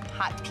 rich,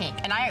 hot pink.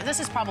 And this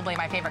is probably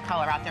my favorite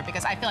color out there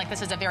because I feel like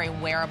this is a very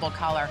wearable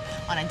color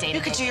on a day-to-day basis.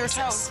 You could do your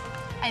toes.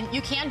 And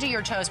you can do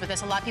your toes with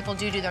this. A lot of people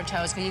do their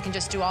toes because you can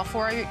just do all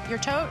 4 of your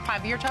toes,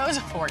 5 of your toes,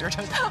 4 of your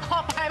toes,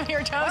 all 5 of your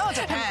toes. Well, it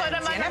depends. And put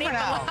them You underneath never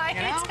know, the light.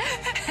 you know?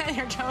 And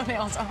your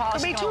toenails are all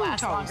going to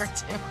last longer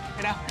too.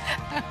 You know?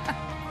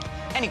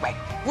 Anyway,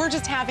 we're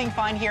just having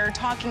fun here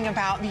talking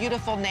about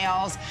beautiful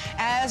nails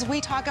as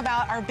we talk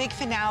about our big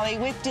finale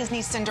with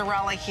Disney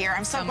Cinderella here.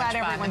 I'm so glad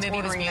everyone's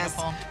ordering this.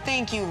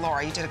 Thank you,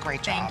 Laura. You did a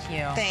great job. Thank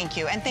you. Thank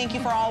you. And thank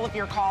you for all of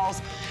your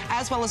calls,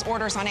 as well as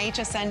orders on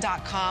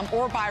hsn.com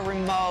or by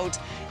remote.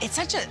 It's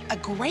such a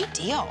great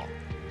deal.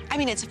 I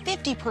mean, it's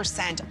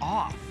 50%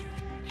 off.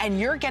 And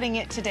you're getting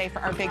it today for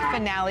our big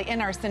finale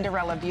in our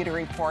Cinderella Beauty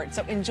Report.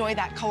 So enjoy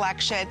that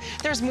collection.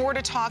 There's more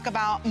to talk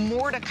about,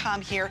 more to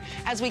come here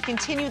as we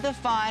continue the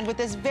fun with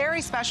this very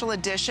special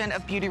edition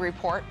of Beauty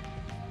Report.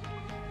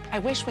 I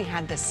wish we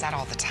had this set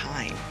all the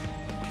time,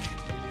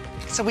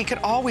 so we could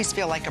always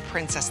feel like a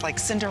princess like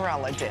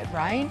Cinderella did,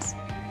 right?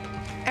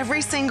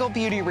 Every single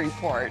beauty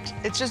report.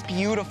 It's just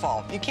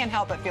beautiful. You can't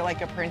help but feel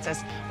like a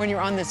princess when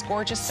you're on this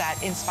gorgeous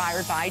set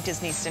inspired by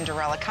Disney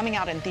Cinderella, coming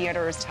out in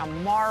theaters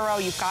tomorrow.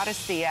 You've got to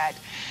see it.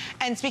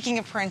 And speaking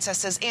of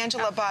princesses,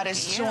 Angela Budd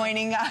is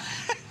joining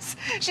us.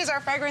 She's our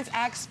fragrance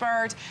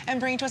expert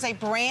and bringing to us a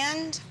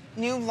brand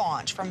new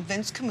launch from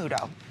Vince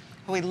Camuto,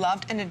 who we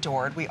loved and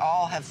adored. We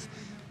all have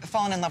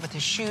fallen in love with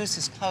his shoes,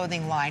 his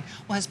clothing line.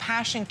 Well, his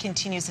passion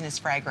continues in his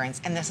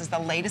fragrance, and this is the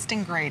latest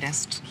and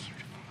greatest.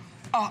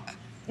 Oh,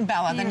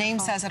 Bella, the name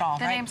says it all, right?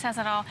 The name says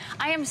it all.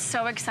 I am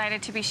so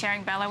excited to be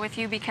sharing Bella with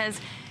you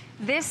because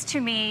this, to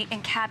me,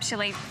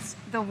 encapsulates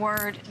the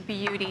word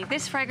beauty.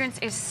 This fragrance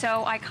is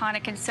so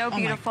iconic and so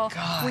beautiful. Oh my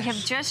gosh. We have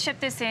just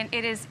shipped this in.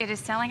 It is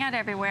selling out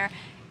everywhere.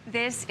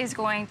 This is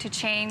going to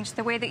change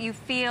the way that you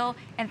feel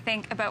and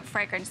think about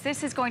fragrance.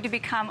 This is going to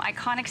become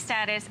iconic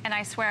status, and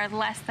I swear,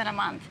 less than a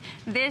month.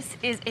 This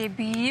is a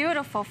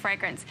beautiful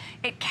fragrance.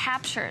 It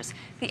captures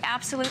the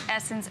absolute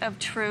essence of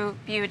true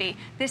beauty.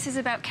 This is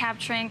about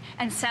capturing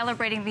and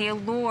celebrating the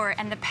allure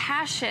and the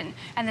passion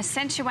and the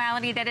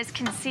sensuality that is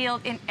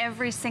concealed in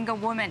every single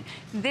woman.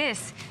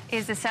 This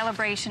is the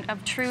celebration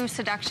of true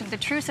seduction, the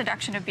true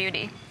seduction of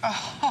beauty.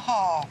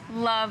 Oh.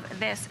 Love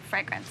this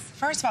fragrance.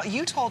 First of all,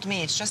 you told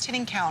me it's just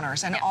hitting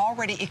counters and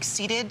already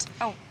exceeded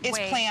its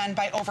plan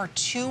by over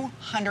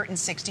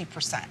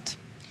 260%.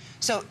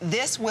 So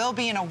this will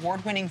be an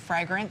award-winning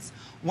fragrance.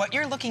 What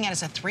you're looking at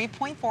is a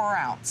 3.4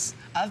 ounce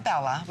of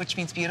Bella, which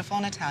means beautiful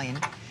in Italian,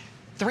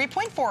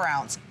 3.4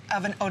 ounce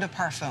of an eau de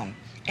parfum.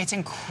 It's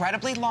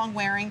incredibly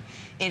long-wearing.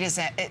 It is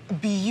a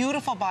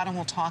beautiful bottom.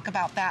 We'll talk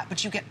about that,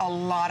 but you get a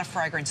lot of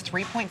fragrance,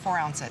 3.4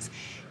 ounces.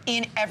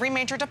 In every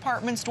major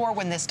department store,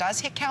 when this does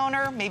hit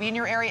counter, maybe in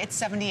your area,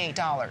 it's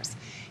 $78.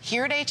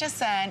 Here at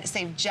HSN,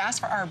 save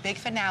just for our big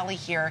finale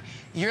here,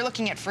 you're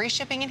looking at free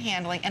shipping and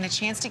handling and a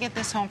chance to get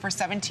this home for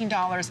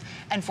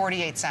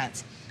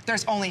 $17.48.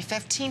 There's only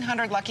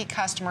 1,500 lucky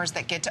customers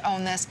that get to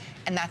own this,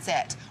 and that's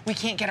it. We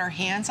can't get our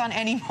hands on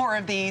any more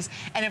of these,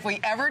 and if we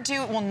ever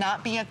do, it will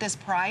not be at this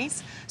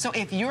price. So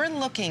if you're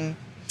looking,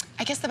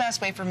 I guess the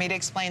best way for me to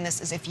explain this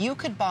is if you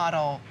could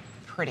bottle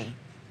pretty,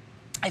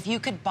 if you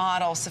could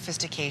bottle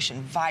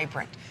sophistication,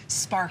 vibrant,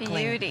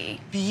 sparkling,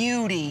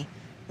 beauty,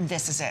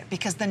 this is it.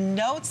 Because the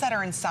notes that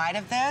are inside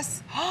of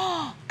this,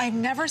 I've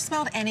never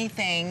smelled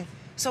anything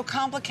so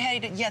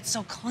complicated yet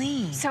so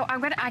clean. So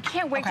I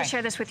can't wait to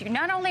share this with you.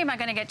 Not only am I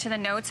going to get to the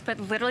notes, but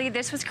literally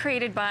this was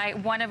created by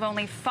one of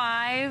only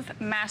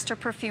 5 master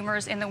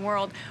perfumers in the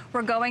world.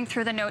 We're going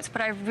through the notes,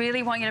 but I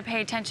really want you to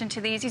pay attention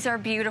to these. These are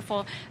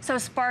beautiful. So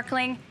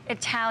sparkling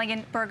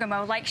Italian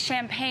bergamot, like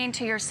champagne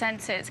to your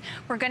senses.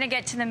 We're going to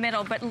get to the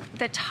middle, but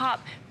the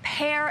top,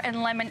 pear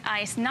and lemon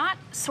ice, not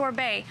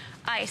sorbet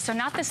ice. So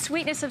not the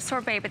sweetness of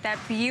sorbet, but that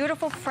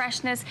beautiful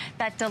freshness,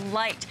 that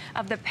delight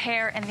of the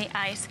pear and the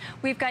ice.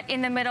 We've got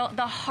in the middle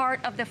the heart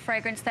of the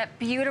fragrance, that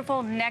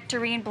beautiful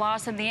nectarine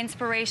blossom, the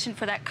inspiration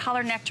for that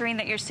color nectarine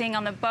that you're seeing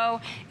on the bow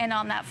and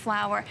on that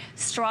flower,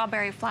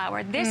 strawberry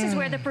flower. This is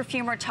where the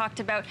perfumer talked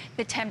about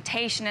the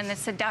temptation and the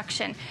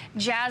seduction.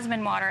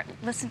 Jasmine water.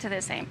 Listen to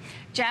this, Amy.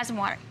 Jasmine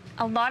water.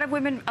 A lot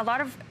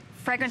of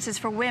fragrances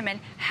for women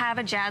have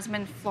a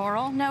jasmine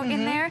floral note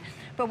in there,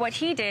 but what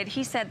he did,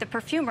 he said the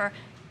perfumer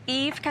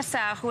Yves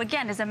Cassel, who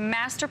again is a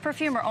master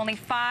perfumer, only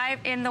 5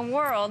 in the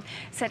world,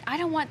 said, I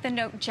don't want the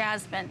note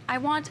jasmine. I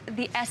want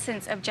the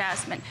essence of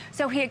jasmine.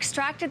 So he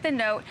extracted the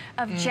note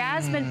of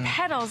jasmine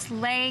petals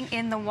laying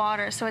in the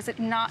water so as it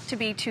not to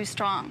be too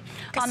strong.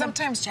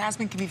 Sometimes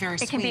jasmine can be very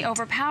sweet. It can be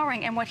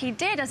overpowering. And what he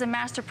did as a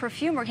master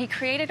perfumer, he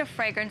created a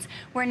fragrance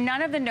where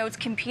none of the notes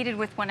competed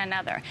with one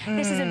another.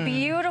 This is a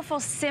beautiful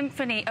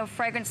symphony of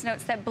fragrance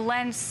notes that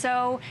blend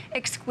so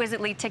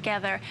exquisitely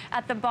together.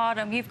 At the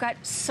bottom, you've got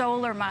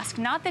solar musk,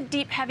 not the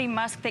deep, heavy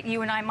musk that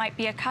you and I might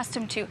be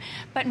accustomed to,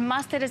 but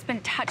musk that has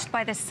been touched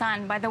by the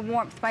sun, by the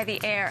warmth, by the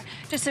air.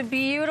 Just a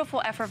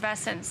beautiful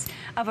effervescence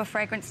of a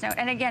fragrance note.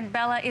 And again,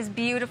 Bella is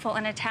beautiful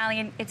in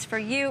Italian. It's for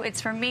you,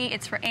 it's for me,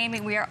 it's for Amy.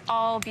 We are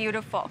all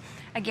beautiful.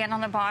 Again, on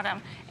the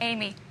bottom,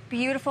 Amy,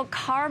 beautiful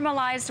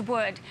caramelized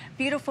wood,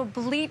 beautiful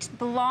bleached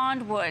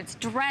blonde woods,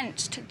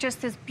 drenched, just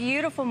this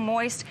beautiful,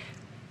 moist,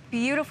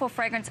 beautiful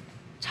fragrance.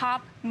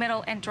 Top,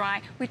 middle, and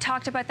dry. We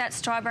talked about that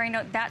strawberry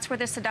note. That's where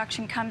the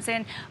seduction comes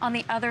in. On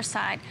the other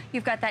side,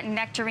 you've got that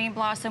nectarine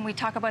blossom. We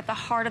talk about the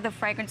heart of the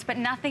fragrance, but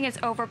nothing is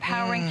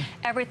overpowering.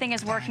 Everything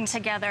is working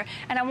together.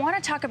 And I want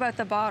to talk about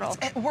the bottle.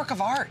 It's a work of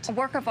art. A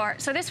work of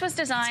art. So this was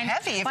designed...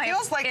 It's heavy. It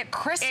feels like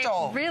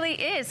crystal. It really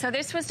is. So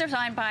this was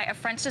designed by a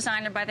French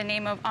designer by the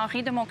name of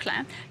Henri de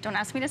Montclin. Don't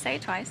ask me to say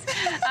it twice.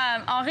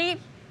 Henri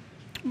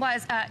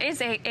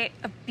is a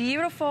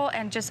beautiful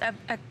and just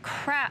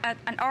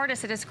an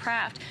artist at his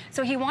craft.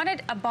 So he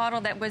wanted a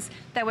bottle that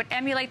would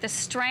emulate the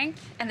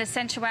strength and the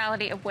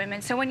sensuality of women.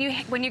 So when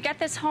you get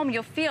this home,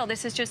 you'll feel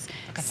this is just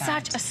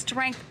such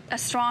a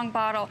strong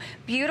bottle.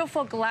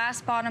 Beautiful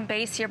glass bottom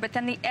base here, but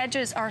then the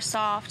edges are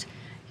soft.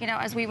 You know,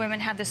 as we women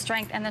have the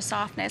strength and the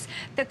softness.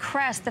 The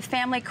crest, the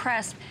family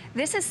crest,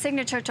 this is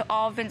signature to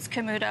all Vince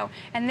Camuto.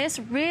 And this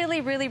really,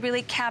 really,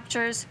 really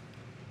captures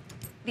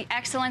the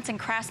excellence and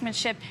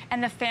craftsmanship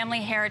and the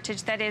family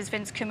heritage that is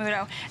Vince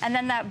Camuto. And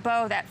then that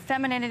bow, that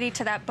femininity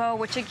to that bow,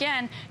 which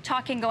again,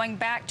 going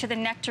back to the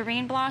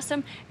nectarine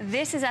blossom,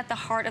 this is at the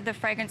heart of the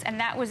fragrance, and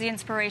that was the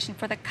inspiration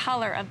for the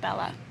color of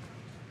Bella.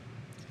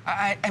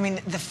 I mean,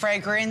 the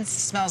fragrance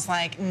smells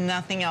like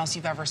nothing else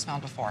you've ever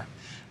smelled before.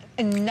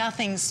 And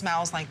nothing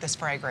smells like this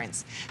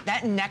fragrance.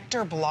 That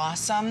nectar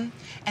blossom,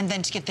 and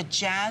then to get the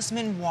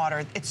jasmine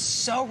water, it's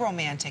so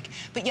romantic,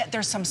 but yet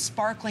there's some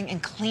sparkling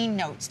and clean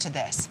notes to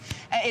this.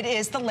 It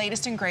is the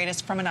latest and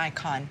greatest from an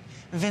icon,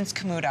 Vince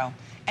Camuto.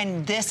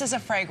 And this is a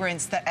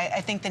fragrance that I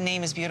think the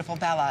name is beautiful,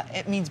 Bella.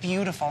 It means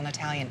beautiful in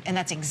Italian, and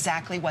that's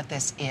exactly what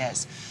this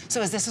is.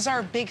 So as this is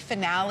our big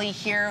finale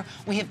here,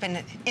 we have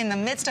been in the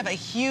midst of a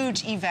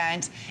huge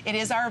event. It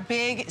is our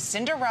big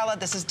Cinderella,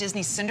 this is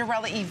Disney's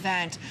Cinderella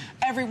event.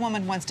 Every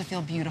woman wants to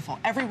feel beautiful.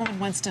 Every woman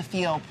wants to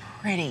feel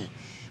pretty.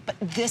 But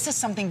this is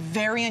something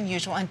very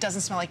unusual, and it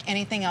doesn't smell like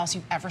anything else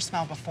you've ever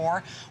smelled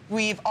before.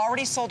 We've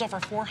already sold over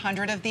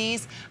 400 of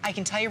these. I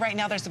can tell you right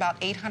now there's about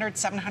 800,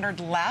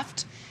 700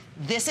 left.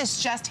 This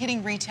is just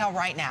hitting retail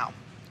right now.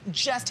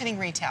 Just hitting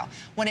retail.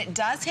 When it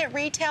does hit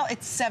retail,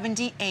 it's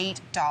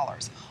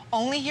 $78.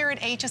 Only here at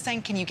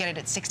HSN can you get it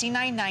at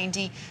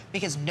 $69.90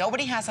 because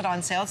nobody has it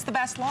on sale. It's the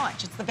best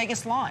launch. It's the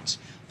biggest launch.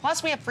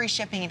 Plus, we have free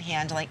shipping and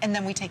handling, and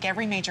then we take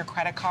every major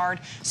credit card.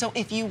 So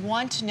if you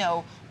want to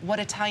know what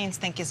Italians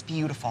think is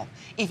beautiful,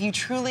 if you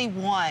truly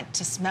want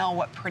to smell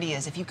what pretty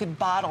is, if you could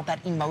bottle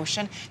that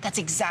emotion, that's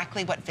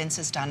exactly what Vince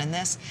has done in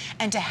this.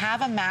 And to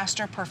have a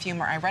master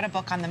perfumer, I read a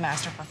book on the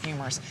master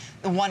perfumers,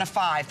 the one of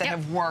 5 that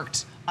have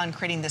worked on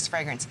creating this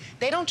fragrance.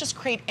 They don't just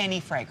create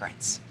any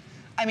fragrance.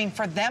 I mean,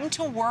 for them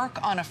to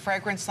work on a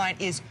fragrance line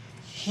is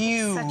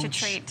huge. Such a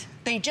treat.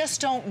 They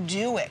just don't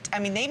do it. I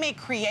mean, they may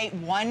create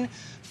one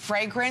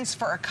fragrance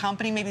for a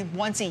company maybe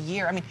once a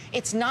year. I mean,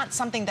 it's not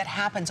something that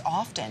happens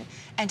often.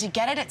 And to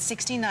get it at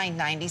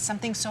 $69.90,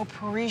 something so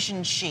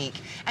Parisian chic,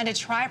 and to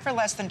try it for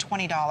less than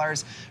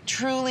 $20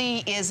 truly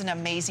is an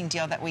amazing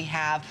deal that we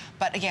have.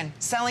 But again,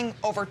 selling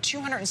over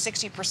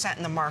 260%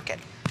 in the market.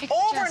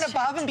 Over and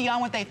above and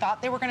beyond what they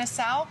thought they were going to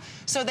sell.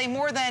 So they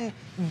more than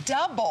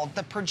doubled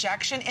the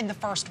projection in the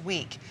first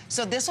week.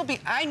 So this will be,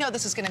 I know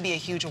this is going to be a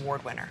huge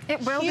award winner.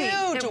 It will be.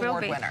 Huge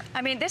award winner.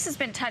 I mean, this has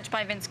been touched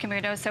by Vince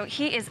Camuto, so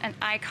he is an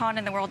icon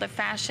in the world of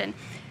fashion.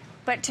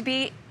 but to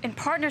be in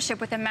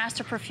partnership with a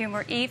master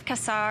perfumer, Yves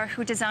Cassar,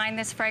 who designed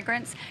this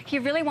fragrance, he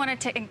really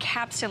wanted to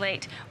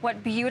encapsulate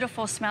what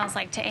beautiful smells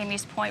like, to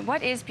Amy's point.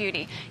 What is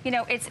beauty? You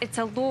know, it's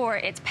allure,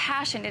 it's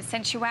passion, it's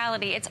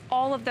sensuality, it's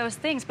all of those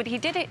things, but he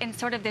did it in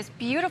sort of this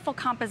beautiful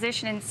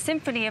composition and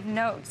symphony of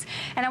notes.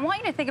 And I want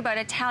you to think about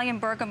Italian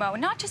bergamot,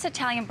 not just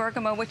Italian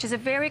bergamot, which is a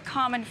very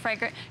common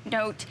fragrant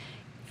note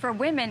for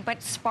women,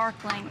 but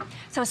sparkling.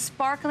 So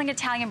sparkling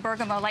Italian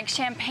bergamot, like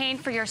champagne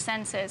for your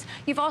senses.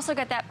 You've also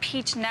got that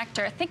peach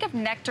nectar. Think of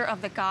nectar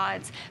of the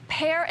gods.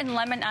 Pear and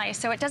lemon ice,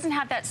 so it doesn't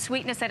have that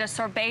sweetness that a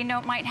sorbet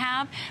note might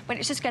have, but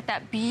it's just got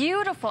that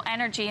beautiful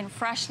energy and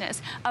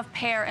freshness of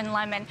pear and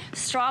lemon.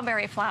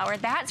 Strawberry flower,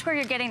 that's where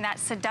you're getting that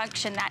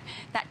seduction,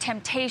 that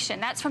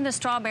temptation. That's from the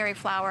strawberry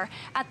flower.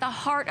 At the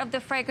heart of the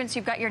fragrance,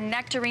 you've got your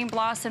nectarine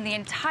blossom, the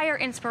entire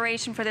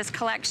inspiration for this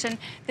collection,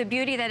 the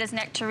beauty that is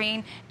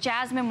nectarine,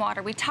 jasmine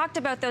water. We talked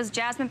about those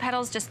jasmine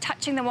petals just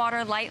touching the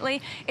water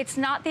lightly. It's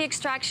not the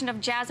extraction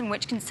of jasmine,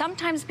 which can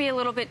sometimes be a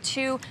little bit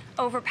too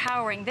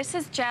overpowering. This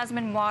is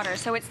jasmine water,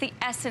 so it's the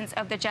essence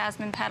of the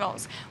jasmine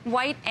petals.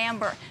 White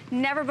amber.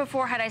 Never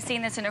before had I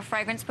seen this in a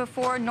fragrance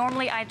before.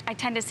 Normally, I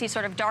tend to see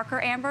sort of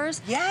darker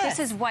ambers. Yes.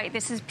 This is white.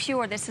 This is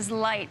pure. This is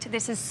light.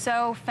 This is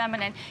so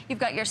feminine. You've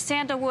got your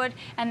sandalwood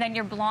and then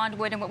your blonde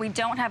wood, and what we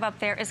don't have up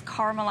there is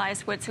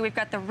caramelized wood. So we've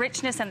got the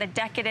richness and the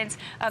decadence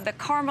of the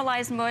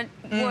caramelized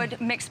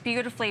wood mixed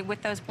beautifully with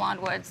those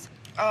blonde woods.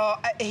 Oh,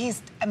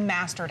 he's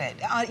mastered it.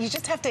 You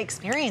just have to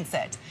experience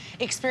it.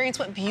 Experience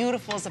what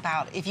beautiful is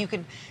about. If you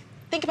could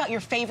think about your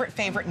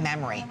favorite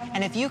memory,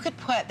 and if you could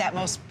put that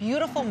most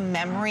beautiful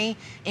memory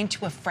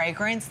into a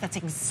fragrance, that's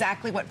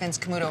exactly what Vince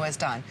Camuto has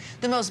done.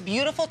 The most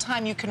beautiful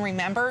time you can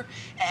remember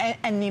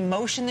and the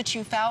emotion that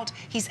you felt,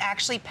 he's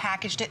actually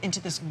packaged it into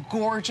this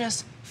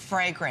gorgeous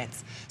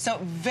fragrance. So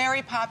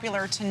very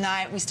popular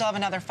tonight. We still have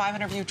another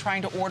 500 of you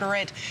trying to order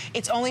it.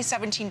 It's only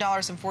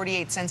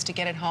 $17.48 to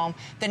get it home.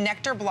 The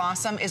Nectar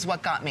Blossom is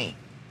what got me.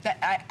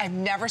 I've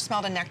never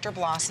smelled a nectar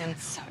blossom.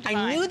 So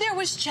I knew there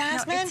was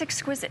jasmine. No, it's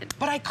exquisite.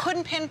 But I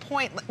couldn't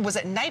pinpoint, was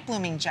it night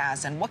blooming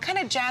jasmine? What kind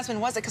of jasmine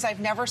was it? Because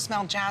I've never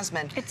smelled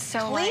jasmine. It's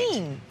so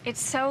clean. light.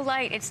 It's so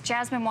light. It's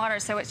jasmine water.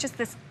 So it's just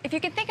this, if you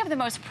can think of the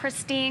most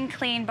pristine,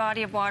 clean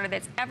body of water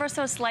that's ever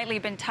so slightly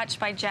been touched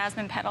by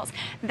jasmine petals,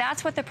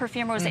 that's what the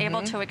perfumer was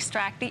able to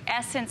extract, the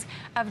essence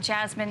of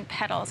jasmine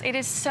petals. It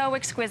is so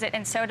exquisite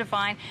and so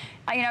divine.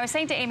 You know, I was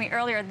saying to Amy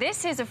earlier,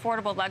 this is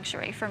affordable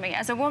luxury for me.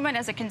 As a woman,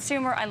 as a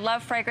consumer, I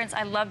love fragrance,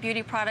 I love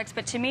beauty products,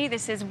 but to me,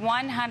 this is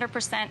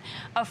 100%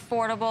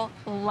 affordable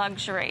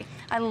luxury.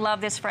 I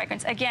love this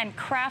fragrance. Again,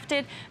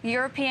 crafted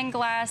European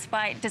glass,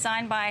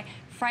 designed by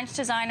French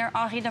designer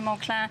Henri de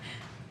Montclin.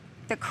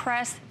 The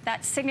crest,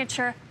 that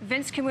signature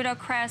Vince Camuto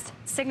crest,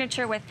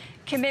 signature with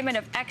commitment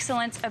of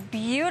excellence, a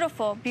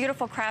beautiful,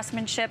 beautiful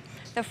craftsmanship.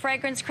 The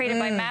fragrance created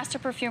by master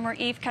perfumer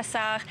Yves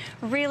Cassar.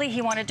 Really,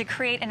 he wanted to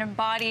create and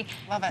embody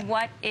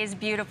what is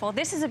beautiful.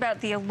 This is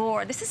about the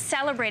allure. This is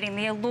celebrating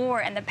the allure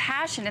and the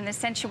passion and the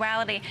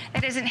sensuality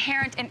that is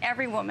inherent in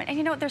every woman. And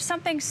you know, there's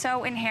something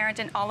so inherent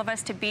in all of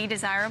us to be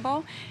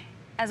desirable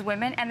as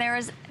women, and there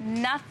is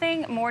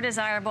nothing more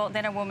desirable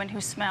than a woman who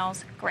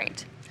smells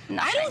great.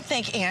 Nothing. I don't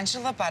think,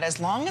 Angela, but as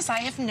long as I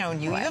have known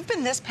you, you've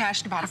been this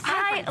passionate about a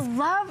fragrance. I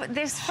love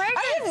this fragrance.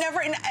 I have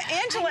never, and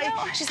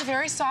Angela, she's a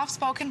very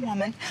soft-spoken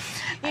woman,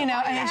 you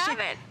know. I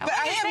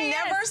have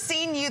never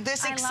seen you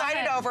this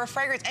excited over a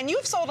fragrance. And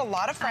you've sold a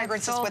lot of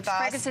fragrances with us.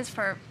 Fragrances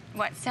for,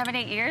 what,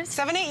 7-8 years?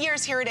 7-8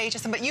 years here at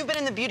HSN, but you've been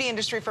in the beauty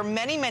industry for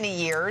many, many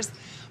years.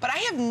 But I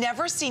have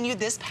never seen you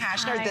this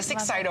passionate or this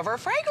excited over a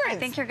fragrance. I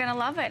think you're going to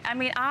love it. I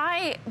mean,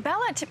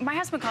 Bella, my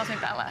husband calls me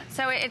Bella.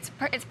 So it's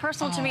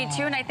personal to me,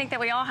 too. And I think that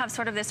we all have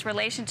sort of this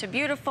relation to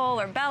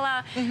beautiful or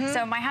Bella.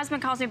 So my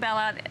husband calls me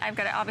Bella. I've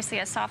got obviously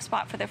a soft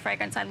spot for the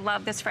fragrance. I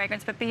love this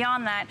fragrance. But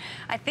beyond that,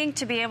 I think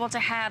to be able to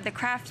have the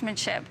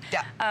craftsmanship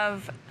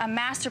of a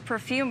master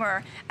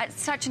perfumer at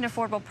such an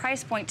affordable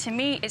price point, to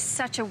me, is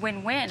such a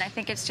win-win. I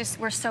think it's just,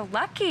 we're so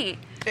lucky.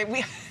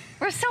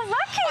 We're so lucky.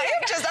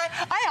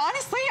 I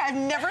honestly, I've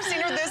never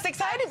seen her this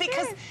excited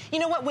because, you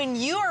know what, when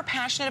you are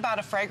passionate about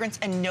a fragrance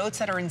and notes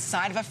that are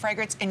inside of a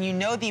fragrance and you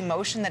know the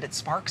emotion that it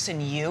sparks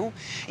in you,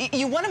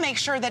 you want to make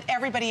sure that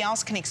everybody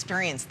else can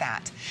experience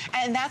that.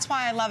 And that's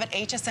why I love at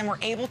HSN,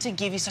 we're able to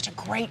give you such a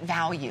great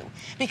value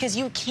because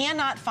you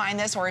cannot find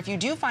this, or if you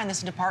do find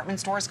this in department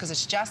stores because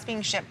it's just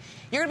being shipped,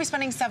 you're going to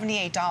be spending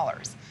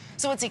 $78.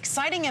 So what's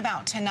exciting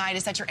about tonight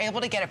is that you're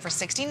able to get it for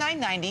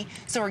 $69.90,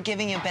 so we're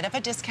giving you a bit of a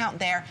discount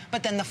there,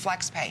 but then the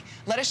flex pay.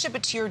 Let us ship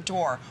it to your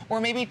door,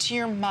 or maybe to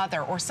your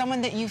mother, or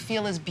someone that you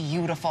feel is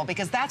beautiful,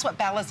 because that's what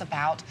Bella's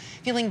about,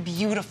 feeling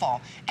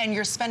beautiful. And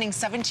you're spending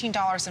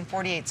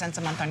 $17.48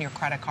 a month on your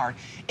credit card.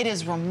 It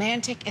is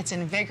romantic, it's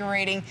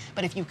invigorating,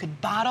 but if you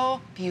could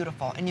bottle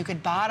beautiful, and you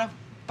could bottle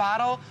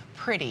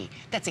pretty,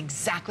 that's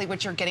exactly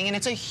what you're getting, and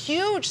it's a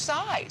huge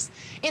size.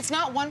 It's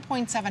not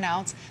 1.7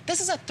 ounce. This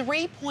is a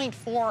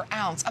 3.4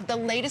 ounce of the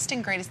latest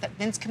and greatest that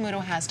Vince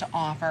Camuto has to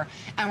offer,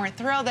 and we're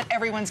thrilled that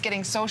everyone's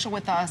getting social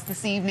with us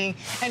this evening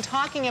and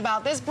talking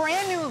about this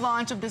brand new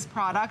launch of this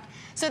product.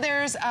 So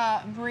there's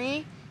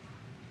Brie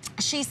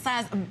She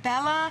says,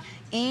 Bella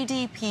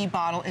EDP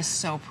bottle is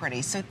so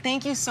pretty. So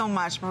thank you so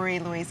much,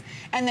 Marie-Louise.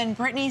 And then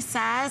Brittany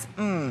says,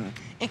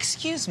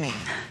 excuse me,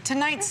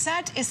 tonight's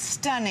set is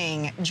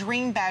stunning.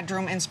 Dream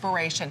bedroom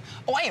inspiration.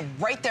 Oh, I am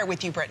right there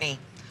with you, Brittany.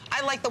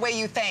 I like the way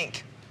you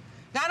think.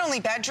 Not only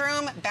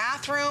bedroom,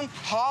 bathroom,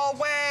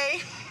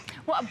 hallway.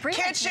 Well, Brie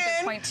mentioned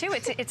a good point, too.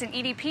 It's an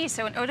EDP,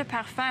 so an eau de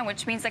parfum,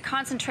 which means the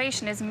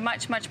concentration is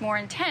much, much more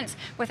intense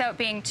without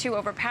being too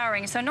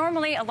overpowering. So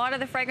normally, a lot of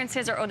the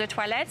fragrances are eau de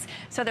toilettes,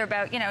 so they're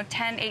about,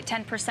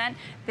 10%.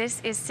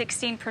 This is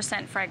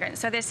 16% fragrance.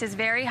 So this is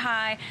very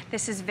high.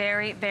 This is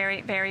very, very,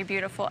 very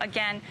beautiful.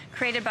 Again,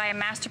 created by a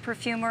master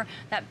perfumer.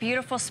 That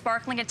beautiful,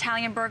 sparkling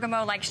Italian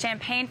bergamot, like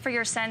champagne for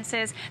your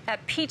senses.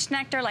 That peach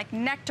nectar, like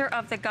nectar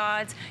of the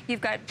gods.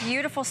 You've got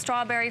beautiful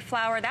strawberry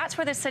flower. That's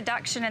where the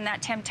seduction and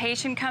that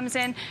temptation comes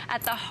in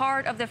at the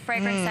heart of the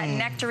fragrance, that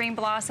nectarine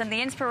blossom,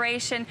 the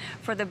inspiration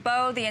for the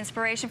bow, the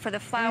inspiration for the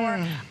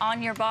flower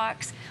on your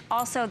box.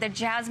 Also, the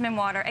jasmine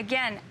water.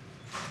 Again,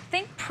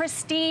 think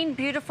pristine,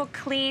 beautiful,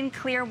 clean,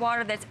 clear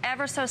water that's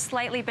ever so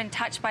slightly been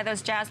touched by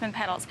those jasmine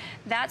petals.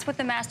 That's what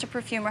the master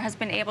perfumer has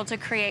been able to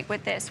create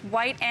with this.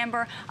 White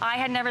amber. I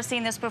had never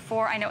seen this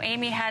before. I know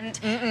Amy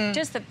hadn't.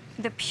 Just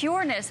the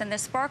pureness and the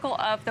sparkle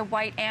of the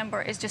white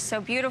amber is just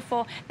so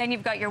beautiful. Then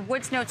you've got your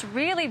woods notes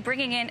really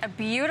bringing in a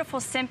beautiful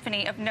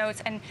symphony of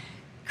notes and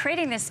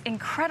creating this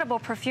incredible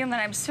perfume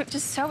that I'm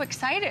just so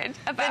excited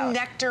about. The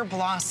nectar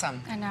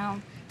blossom. I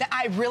know.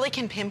 I really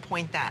can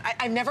pinpoint that.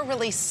 I've never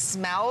really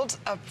smelled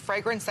a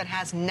fragrance that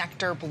has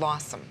nectar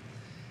blossom.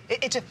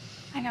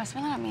 I know,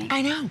 smell it on me.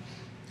 I know.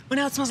 Well,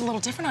 now it smells a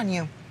little different on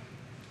you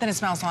than it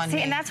smells on me.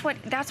 See, and that's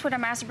what a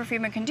master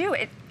perfumer can do.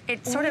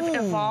 It sort of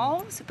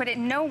evolves, but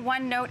no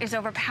one note is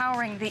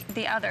overpowering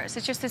the others.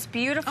 It's just this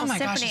beautiful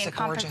symphony and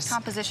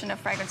composition of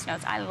fragrance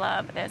notes. I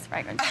love this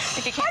fragrance.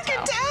 If you can't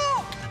can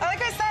tell.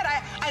 Like I said,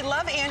 I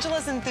love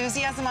Angela's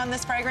enthusiasm on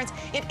this fragrance.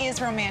 It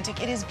is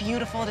romantic. It is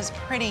beautiful. It is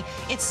pretty.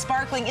 It's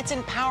sparkling. It's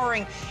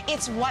empowering.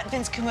 It's what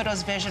Vince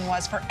Camuto's vision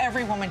was for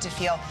every woman to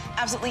feel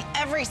absolutely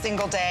every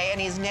single day, and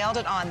he's nailed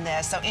it on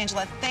this. So,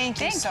 Angela, thank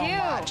you so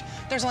much.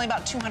 There's only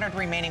about 200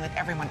 remaining with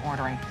everyone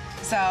ordering.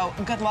 So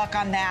good luck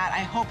on that. I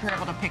hope you're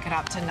able to pick it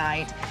up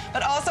tonight.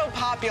 But also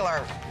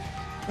popular,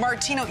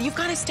 Martino. You've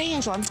got to stay,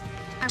 Angela.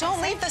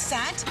 Don't leave the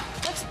set.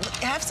 Let's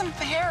have some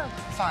hair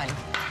fun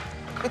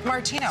with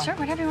Martino. Sure,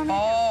 whatever you want me to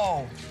do.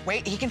 Oh,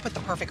 wait, he can put the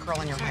perfect curl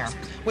in your hair.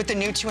 With the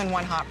new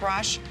 2-in-1 hot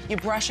brush, you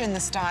brush in the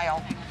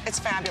style. It's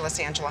fabulous,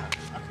 Angela.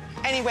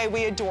 Anyway,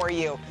 we adore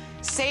you.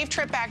 Safe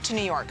trip back to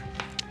New York.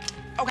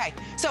 Okay,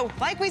 so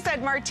like we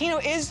said, Martino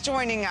is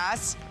joining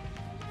us.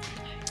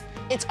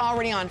 It's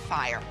already on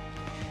fire.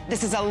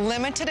 This is a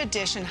limited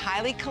edition,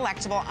 highly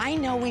collectible. I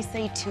know we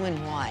say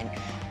 2-in-1,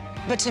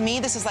 but to me,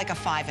 this is like a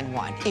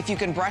 5-in-1. If you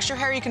can brush your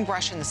hair, you can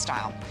brush in the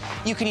style.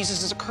 You can use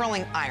this as a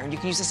curling iron. You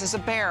can use this as a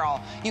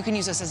barrel. You can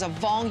use this as a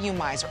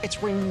volumizer.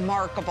 It's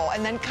remarkable.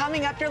 And then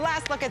coming up, your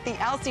last look at the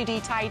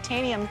LCD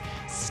titanium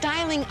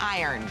styling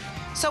iron.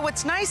 So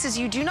what's nice is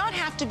you do not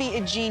have to be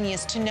a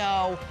genius to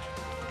know,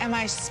 am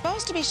I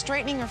supposed to be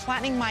straightening or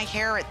flattening my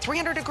hair at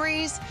 300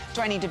 degrees?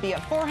 Do I need to be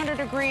at 400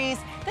 degrees?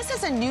 This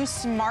has a new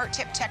smart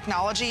tip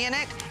technology in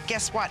it.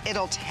 Guess what?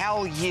 It'll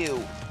tell you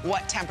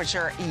what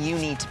temperature you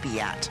need to be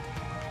at.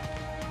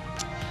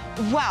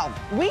 Well,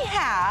 we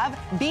have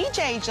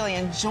BJ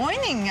Jillian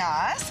joining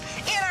us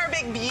in our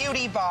big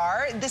beauty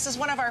bar. This is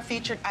one of our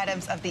featured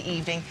items of the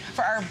evening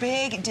for our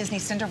big Disney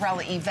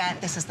Cinderella event.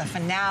 This is the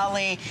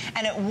finale,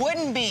 and it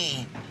wouldn't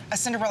be a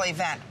Cinderella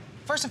event,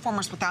 first and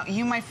foremost, without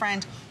you, my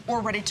friend, or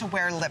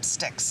ready-to-wear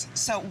lipsticks.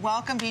 So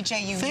welcome,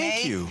 BJ.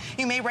 Thank you.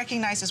 You may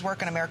recognize his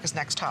work on America's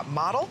Next Top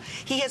Model.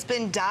 He has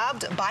been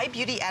dubbed by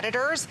beauty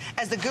editors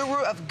as the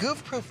guru of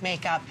goof-proof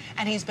makeup,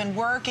 and he's been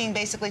working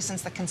basically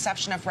since the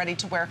conception of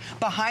ready-to-wear.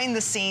 Behind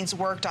the scenes,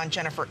 worked on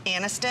Jennifer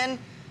Aniston.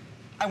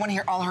 I want to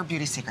hear all her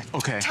beauty secrets.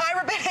 Okay.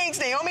 Tyra Banks,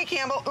 Naomi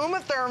Campbell, Uma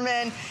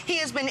Thurman. He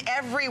has been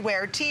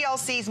everywhere.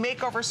 TLC's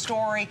Makeover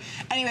Story.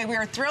 Anyway, we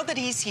are thrilled that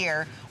he's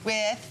here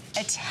with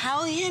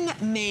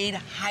Italian-made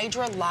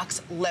Hydra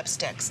Luxe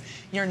lipsticks.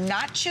 You're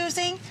not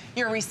choosing,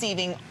 you're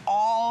receiving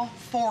all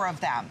 4 of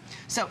them.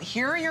 So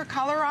here are your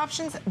color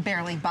options.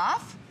 Barely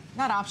Buff.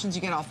 Not options,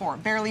 you get all 4.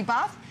 Barely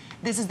Buff.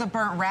 This is the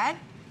Burnt Red.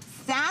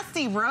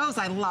 Sassy Rose,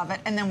 I love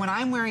it. And then what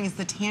I'm wearing is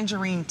the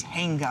Tangerine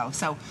Tango.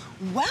 So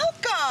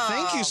welcome.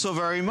 Thank you so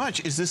very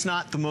much. Is this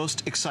not the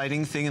most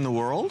exciting thing in the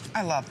world?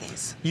 I love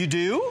these. You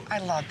do? I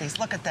love these.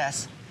 Look at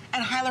this.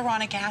 And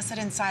hyaluronic acid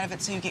inside of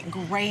it, so you get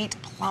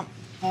great plump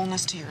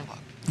fullness to your look.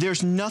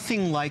 There's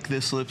nothing like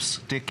this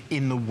lipstick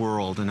in the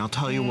world, and I'll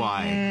tell you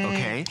why,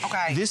 okay?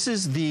 Okay. This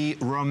is the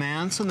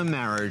romance and the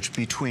marriage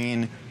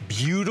between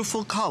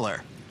beautiful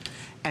color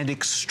and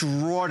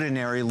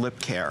extraordinary lip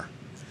care,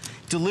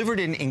 delivered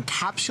in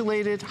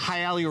encapsulated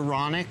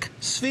hyaluronic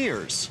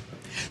spheres.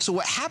 So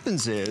what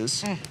happens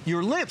is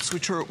your lips,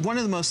 which are one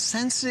of the most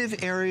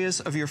sensitive areas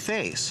of your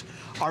face,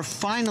 are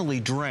finally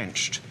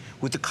drenched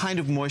with the kind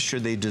of moisture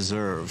they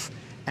deserve,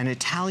 an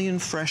Italian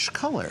fresh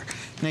color.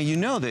 Now, you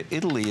know that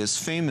Italy is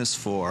famous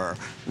for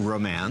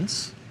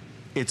romance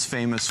it's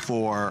famous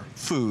for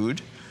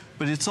food,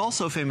 but it's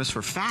also famous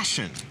for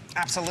fashion.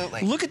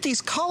 Absolutely. Look at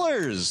these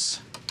colors.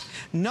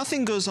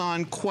 Nothing goes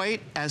on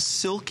quite as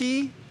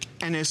silky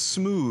and as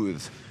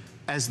smooth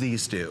as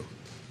these do.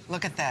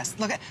 Look at this.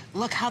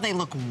 Look how they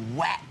look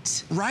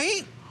wet.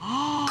 Right?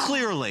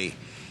 Clearly.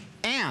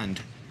 And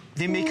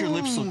they make your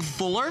lips look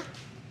fuller.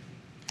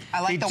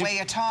 I like the way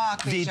you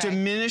talk, They BJ.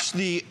 diminish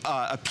the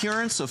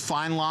appearance of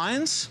fine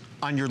lines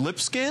on your lip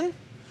skin,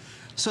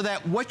 so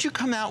that what you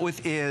come out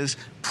with is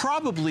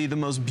probably the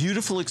most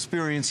beautiful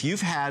experience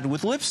you've had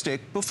with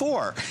lipstick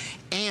before.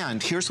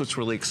 And here's what's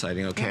really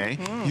exciting, okay?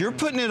 You're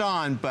putting it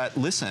on, but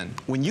listen,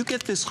 when you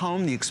get this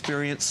home, the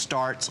experience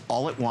starts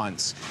all at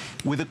once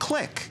with a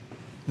click.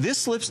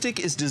 This lipstick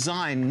is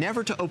designed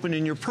never to open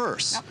in your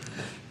purse. Yep.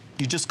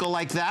 You just go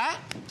like that,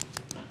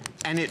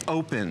 and it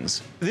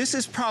opens. This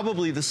is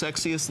probably the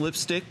sexiest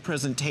lipstick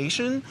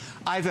presentation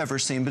I've ever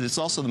seen, but it's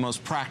also the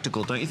most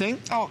practical, don't you think?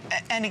 Oh,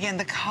 and again,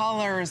 the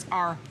colors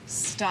are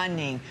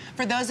stunning.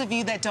 For those of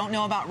you that don't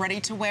know about Ready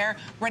to Wear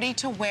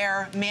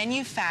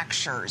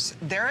manufactures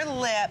their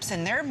lips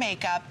and their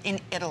makeup in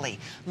Italy.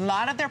 A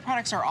lot of their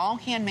products are all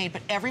handmade,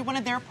 but every one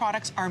of their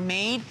products are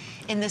made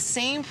in the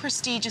same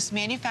prestigious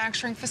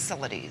manufacturing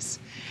facilities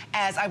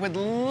as, I would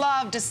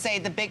love to say,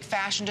 the big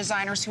fashion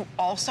designers who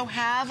also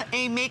have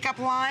a makeup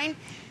line.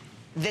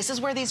 This is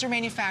where these are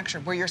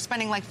manufactured, where you're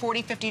spending like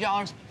 $40,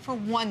 $50 for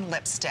one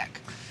lipstick.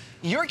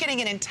 You're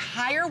getting an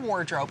entire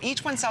wardrobe.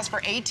 Each one sells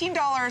for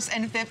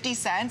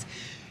 $18.50.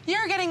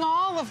 You're getting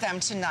all of them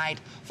tonight,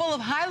 full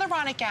of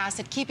hyaluronic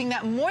acid, keeping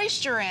that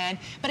moisture in,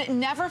 but it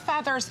never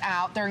feathers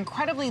out. They're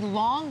incredibly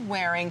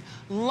long-wearing,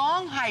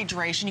 long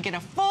hydration. You get a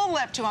full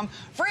lip to them,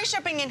 free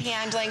shipping and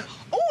handling.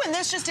 Oh, and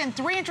this just in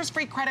 3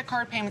 interest-free credit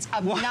card payments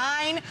of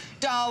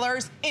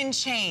 $9 in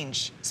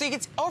change. So you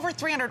get over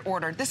 300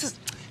 ordered. This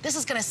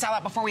is going to sell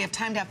out before we have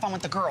time to have fun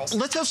with the girls.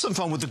 Let's have some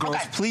fun with the girls,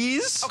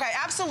 please. Okay,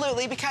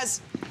 absolutely,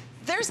 because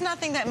there's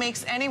nothing that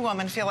makes any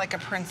woman feel like a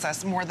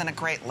princess more than a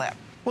great lip.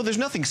 Well, there's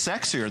nothing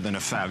sexier than a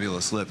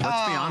fabulous lip.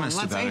 Let's be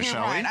honest about it,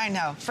 shall we? I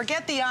know.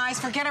 Forget the eyes,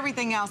 forget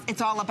everything else. It's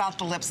all about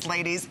the lips,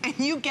 ladies, and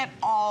you get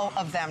all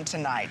of them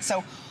tonight.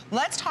 So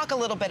let's talk a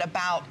little bit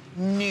about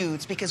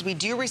nudes, because we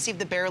do receive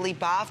the Barely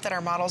Buff that our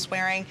model's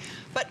wearing,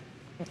 but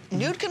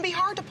nude can be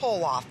hard to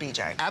pull off,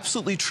 BJ.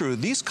 Absolutely true.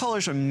 These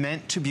colors are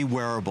meant to be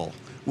wearable.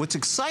 What's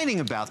exciting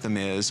about them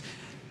is,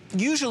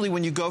 usually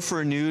when you go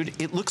for a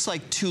nude, it looks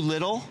like too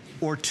little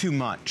or too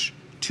much.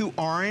 Too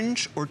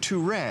orange or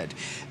too red.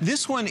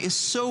 This one is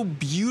so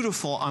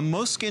beautiful on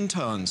most skin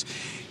tones.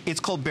 It's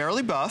called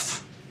Barely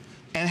Buff,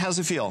 and how's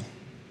it feel?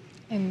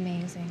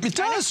 Amazing. It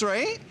does,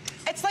 right?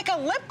 It's like a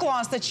lip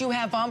gloss that you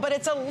have on, but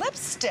it's a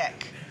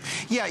lipstick.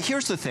 Yeah,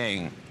 here's the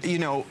thing. You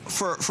know,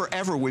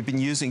 forever we've been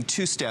using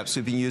two steps.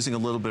 We've been using a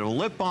little bit of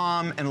lip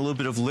balm and a little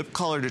bit of lip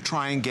color to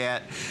try and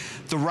get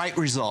the right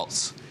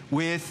results.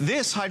 With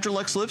this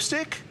Hydrolux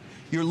lipstick,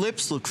 your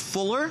lips look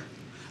fuller.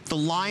 The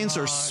lines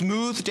are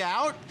smoothed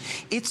out.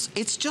 It's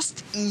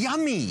just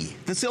yummy.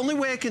 That's the only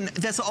way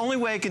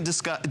I can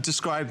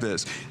describe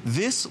this.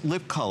 This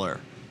lip color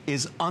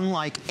is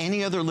unlike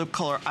any other lip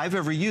color I've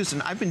ever used,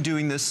 and I've been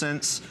doing this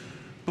since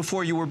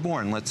before you were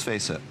born, let's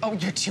face it. Oh,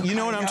 you're too You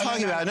know what I'm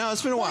talking about. No,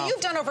 it's been a while. Well,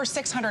 you've done over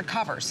 600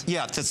 covers.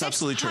 Yeah, that's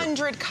absolutely true.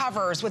 600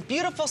 covers with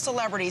beautiful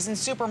celebrities and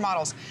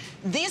supermodels.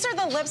 These are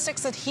the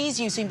lipsticks that he's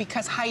using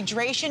because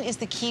hydration is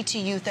the key to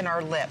youth in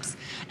our lips.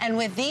 And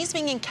with these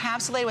being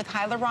encapsulated with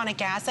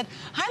hyaluronic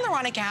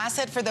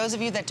acid, for those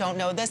of you that don't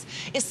know this,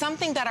 is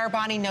something that our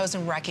body knows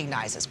and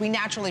recognizes. We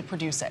naturally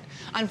produce it.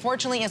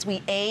 Unfortunately, as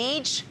we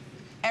age,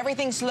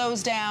 everything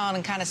slows down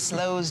and kind of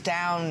slows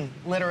down,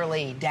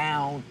 literally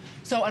down.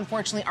 So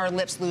unfortunately, our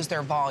lips lose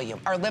their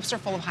volume. Our lips are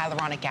full of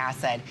hyaluronic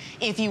acid.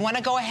 If you want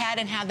to go ahead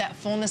and have that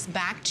fullness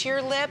back to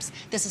your lips,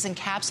 this is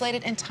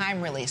encapsulated and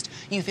time released.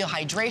 You feel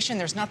hydration,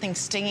 there's nothing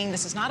stinging.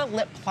 This is not a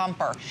lip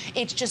plumper.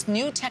 It's just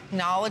new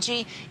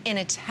technology in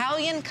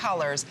Italian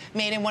colors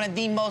made in one of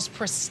the most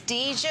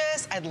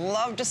prestigious, I'd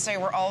love to say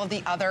where all of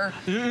the other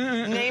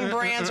name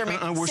brands are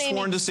made. We're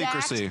sworn to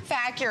secrecy.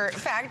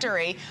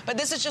 Factory, but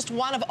this is just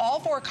one of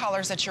all 4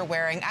 colors that you're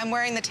wearing. I'm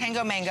wearing the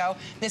Tango Mango.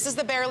 This is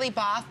the Barely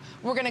Buff.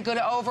 We're going to go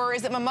over,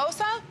 is it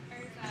Mimosa?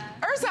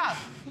 Urza.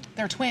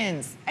 They're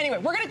twins. Anyway,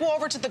 we're going to go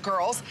over to the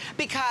girls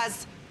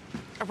because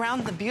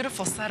around the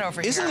beautiful set over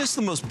here. Isn't this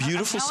the most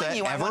beautiful set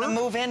ever? I want to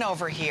move in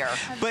over here.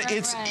 But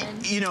it's,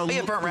 you know,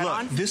 burnt red look,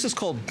 on? this is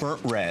called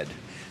burnt red.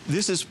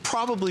 This is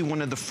probably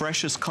one of the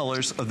freshest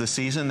colors of the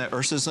season that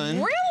Ursa's in.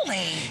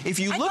 Really? If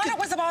you look I thought it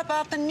was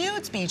about the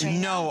nudes, BJ.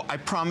 No, I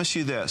promise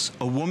you this.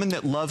 A woman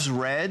that loves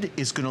red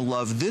is going to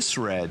love this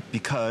red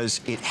because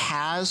it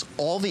has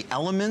all the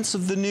elements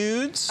of the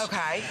nudes.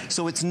 Okay.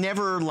 So it's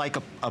never like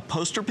a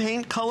poster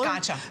paint color.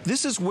 Gotcha.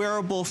 This is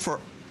wearable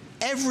for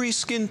every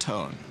skin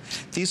tone.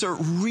 These are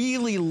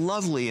really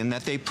lovely in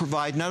that they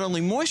provide not only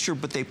moisture,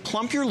 but they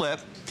plump your lip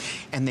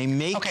and they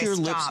make your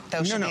lips. Stop.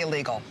 Those should be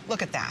illegal.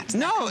 Look at that.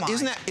 No,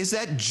 is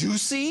that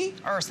juicy?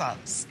 Ursa,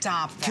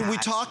 stop that. Can we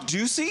talk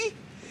juicy?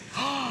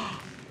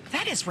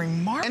 That is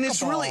remarkable. And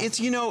it's really, it's,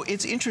 you know,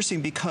 it's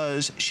interesting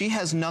because she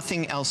has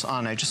nothing else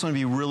on. I just want to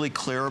be really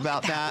clear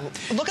about that.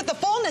 Look at the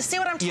fullness. See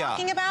what I'm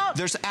talking about?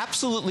 There's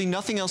absolutely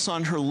nothing else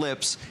on her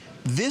lips.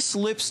 This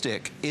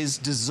lipstick is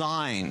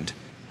designed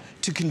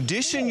to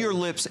condition your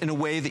lips in a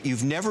way that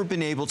you've never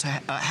been able to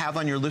have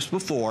on your lips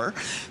before.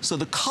 So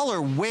the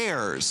color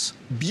wears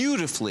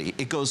beautifully.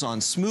 It goes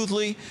on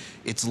smoothly.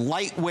 It's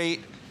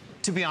lightweight.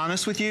 To be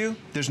honest with you,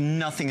 there's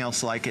nothing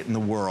else like it in the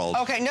world.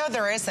 Okay, no,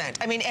 there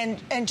isn't. I mean,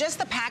 and just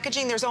the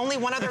packaging, there's only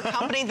one other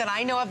company that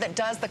I know of that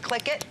does the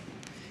click it.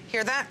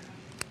 Hear that?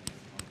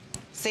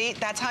 See,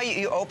 that's how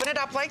you open it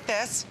up like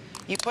this.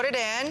 You put it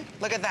in.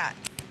 Look at that.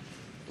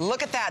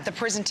 Look at that. The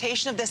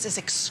presentation of this is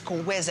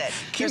exquisite.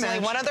 There's only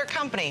one other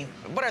company.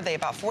 What are they,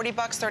 about 40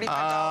 bucks,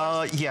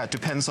 $35? Yeah, it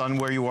depends on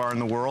where you are in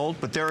the world,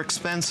 but they're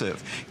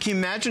expensive. Can you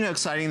imagine how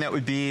exciting that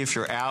would be if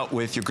you're out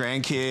with your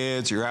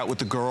grandkids, you're out with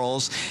the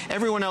girls,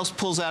 everyone else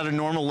pulls out a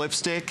normal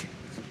lipstick,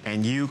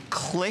 and you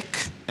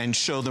click and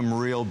show them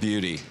real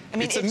beauty. I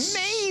mean, it's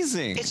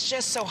amazing. It's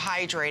just so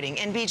hydrating.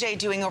 And BJ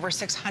doing over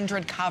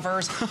 600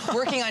 covers,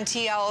 working on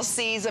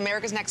TLC's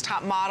America's Next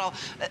Top Model,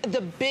 the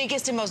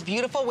biggest and most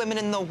beautiful women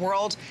in the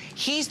world.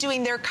 He's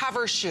doing their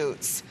cover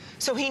shoots.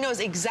 So he knows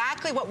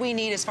exactly what we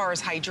need as far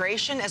as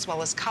hydration as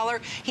well as color.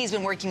 He's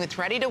been working with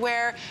Ready to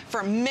Wear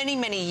for many,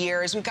 many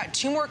years. We've got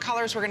 2 more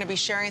colors we're going to be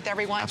sharing with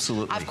everyone.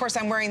 Absolutely. Of course,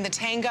 I'm wearing the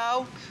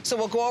Tango. So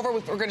we'll go over,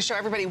 we're going to show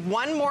everybody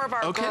 1 more of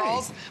our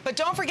girls. But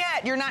don't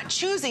forget, you're not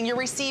choosing, you're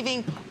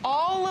receiving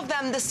all of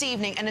them this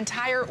evening, an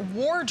entire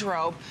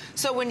wardrobe.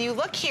 So when you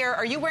look here,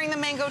 are you wearing the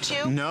Mango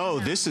too? No,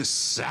 this is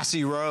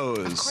Sassy Rose.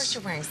 Of course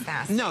you're wearing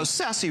Sassy. No,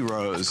 Sassy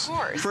Rose. Of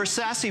course. For a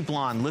Sassy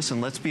Blonde,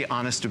 listen, let's be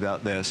honest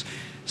about this.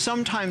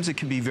 Sometimes it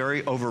can be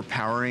very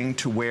overpowering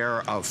to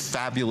wear a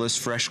fabulous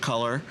fresh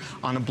color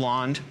on a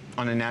blonde,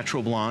 on a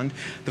natural blonde.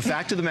 The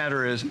fact of the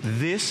matter is,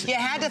 this... You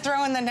had to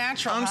throw in the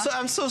natural,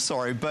 I'm so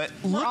sorry, but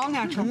look... We're all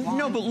natural blonde.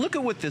 No, but look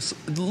at what this...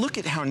 Look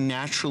at how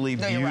naturally,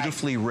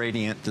 beautifully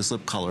radiant this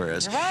lip color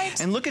is. You're right.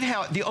 And look at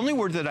how... The only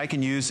word that I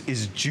can use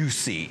is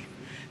juicy.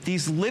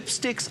 These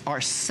lipsticks are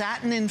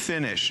satin in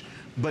finish,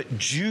 but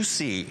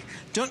juicy.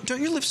 Don't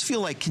your lips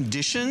feel like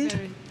conditioned?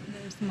 Very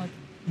smooth.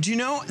 Do you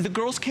know, the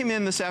girls came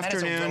in this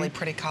afternoon. That is a really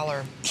pretty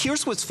color.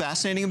 Here's what's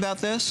fascinating about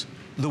this.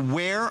 The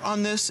wear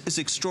on this is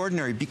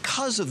extraordinary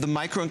because of the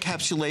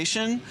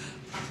microencapsulation. I'm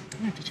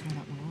gonna have to try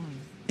that one on.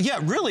 Yeah,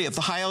 really, of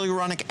the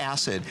hyaluronic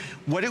acid.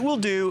 What it will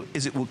do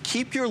is it will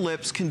keep your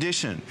lips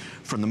conditioned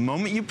from the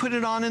moment you put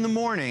it on in the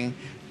morning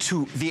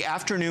to the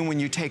afternoon when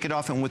you take it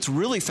off. And what's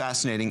really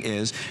fascinating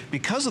is,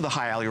 because of the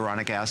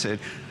hyaluronic acid,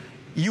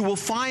 you will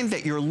find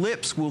that your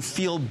lips will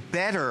feel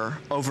better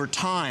over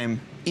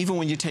time, even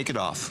when you take it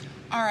off.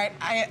 All right,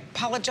 I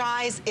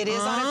apologize. It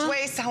is on its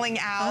way, selling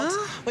out.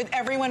 With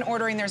everyone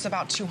ordering, there's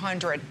about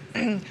 200.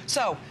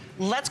 So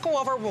let's go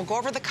over, we'll go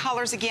over the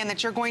colors again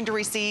that you're going to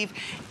receive.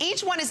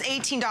 Each one is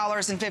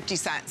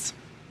 $18.50.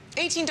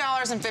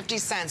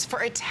 $18.50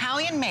 for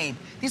Italian made.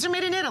 These are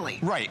made in Italy.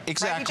 Right,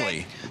 exactly.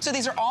 Right, so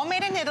these are all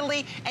made in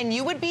Italy, and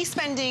you would be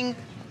spending,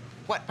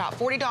 what, about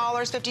 $40,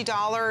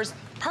 $50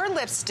 per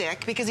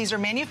lipstick, because these are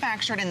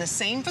manufactured in the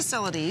same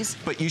facilities.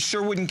 But you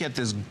sure wouldn't get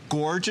this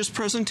gorgeous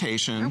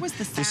presentation, Where was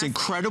the this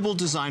incredible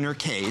designer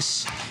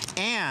case,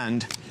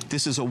 and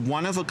this is a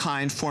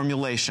one-of-a-kind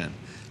formulation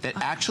that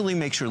actually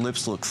makes your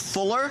lips look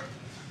fuller,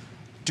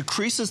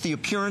 decreases the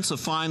appearance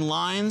of fine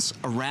lines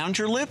around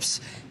your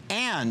lips,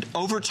 and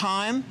over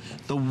time,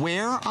 the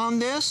wear on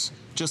this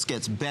just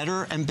gets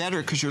better and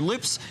better because your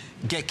lips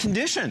get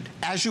conditioned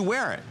as you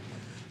wear it.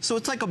 So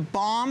it's like a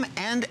balm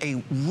and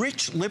a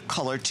rich lip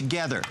color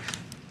together.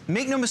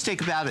 Make no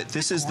mistake about it,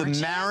 this is the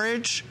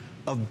marriage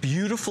of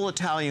beautiful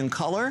Italian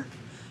color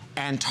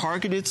and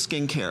targeted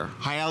skincare,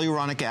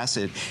 hyaluronic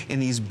acid, in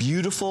these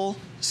beautiful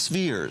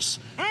spheres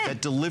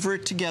that deliver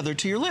it together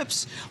to your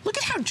lips. Look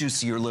at how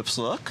juicy your lips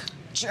look.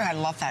 I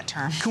love that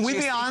term. Can we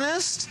be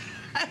honest?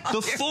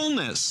 The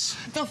fullness.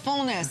 The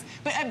fullness.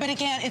 But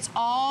again, it's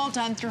all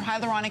done through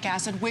hyaluronic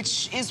acid,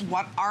 which is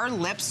what our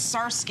lips,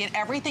 our skin,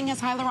 everything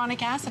has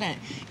hyaluronic acid in it.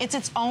 It's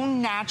its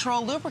own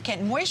natural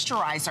lubricant,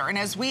 moisturizer. And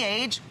as we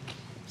age,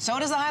 so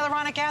does the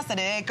hyaluronic acid.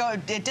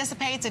 It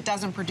dissipates, it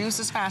doesn't produce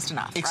as fast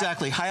enough.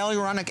 Exactly. Right?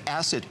 Hyaluronic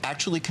acid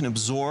actually can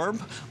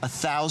absorb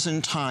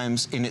 1,000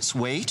 times in its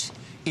weight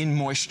in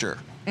moisture.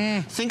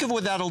 Think of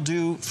what that'll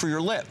do for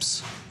your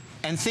lips.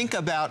 And think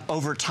about,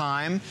 over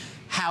time,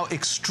 how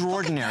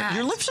extraordinary.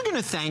 Your lips are going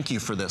to thank you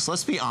for this,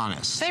 let's be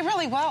honest. They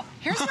really will.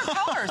 Here's your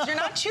colors. You're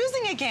not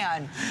choosing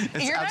again.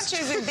 You're not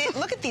choosing.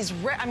 Look at these.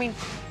 I mean,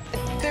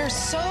 they're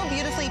so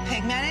beautifully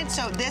pigmented.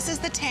 So this is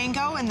the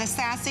Tango and the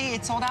Sassy.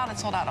 It's sold out.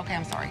 It's sold out. Okay,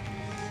 I'm sorry.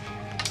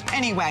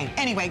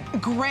 Anyway,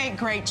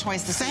 great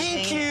choice this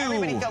evening. Thank you.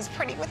 Everybody feels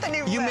pretty with the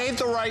new You lip. made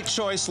the right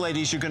choice,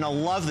 ladies. You're going to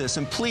love this.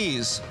 And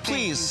please.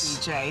 Thank you,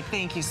 DJ.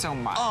 Thank you so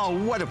much. Oh,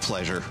 what a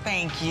pleasure.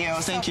 Thank you.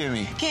 Thank you,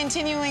 Amy.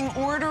 Continuing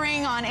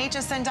ordering on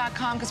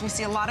hsn.com because we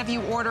see a lot of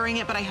you ordering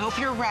it, but I hope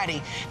you're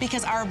ready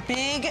because our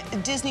big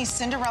Disney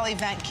Cinderella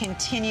event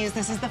continues.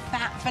 This is the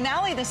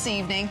finale this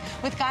evening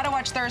with Gotta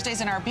Watch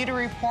Thursdays in our beauty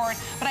report.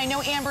 But I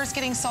know Amber's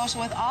getting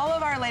social with all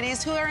of our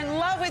ladies who are in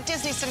love with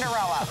Disney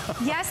Cinderella.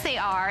 Yes, they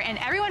are, and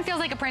everyone feels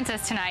like a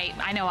princess tonight.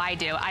 I know I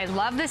do. I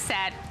love the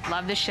set,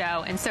 love the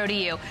show, and so do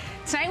you.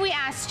 Tonight we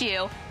asked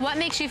you what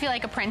makes you feel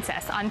like a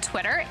princess on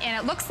Twitter, and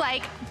it looks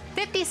like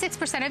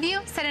 56% of you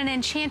said an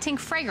enchanting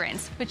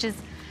fragrance, which is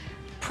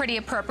pretty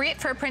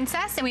appropriate for a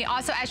princess. And we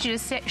also asked you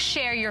to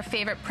share your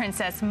favorite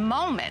princess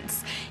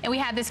moments. And we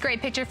had this great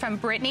picture from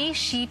Brittany.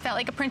 She felt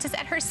like a princess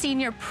at her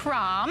senior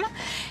prom.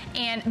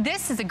 And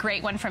this is a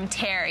great one from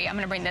Terry. I'm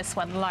gonna bring this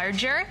one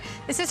larger.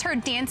 This is her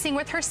dancing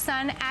with her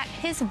son at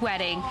his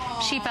wedding.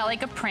 Aww. She felt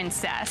like a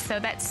princess, so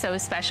that's so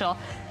special.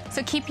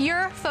 So keep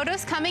your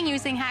photos coming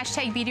using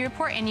hashtag Beauty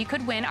Report, and you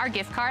could win our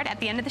gift card at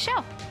the end of the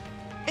show.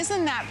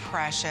 Isn't that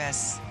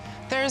precious?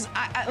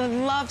 I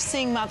love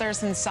seeing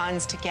mothers and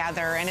sons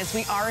together, and as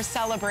we are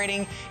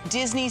celebrating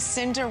Disney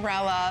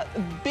Cinderella,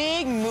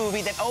 big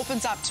movie that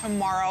opens up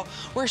tomorrow,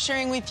 we're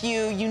sharing with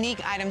you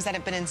unique items that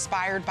have been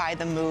inspired by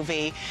the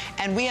movie.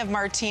 And we have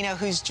Martina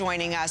who's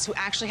joining us, who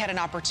actually had an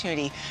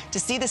opportunity to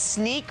see the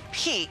sneak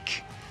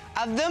peek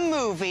of the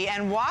movie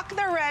and walk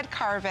the red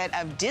carpet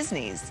of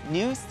Disney's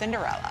new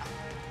Cinderella.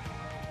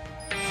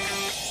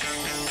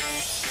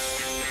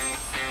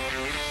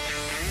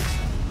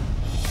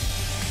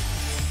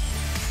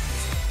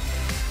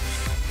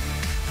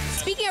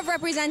 Speaking of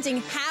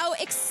representing, how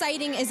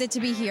exciting is it to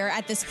be here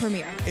at this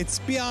premiere? It's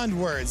beyond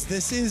words.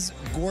 This is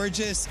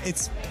gorgeous.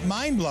 It's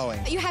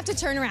mind-blowing. You have to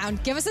turn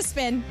around. Give us a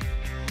spin.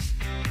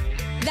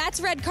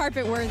 That's red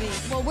carpet worthy.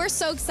 Well, we're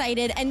so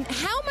excited. And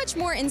how much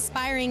more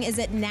inspiring is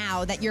it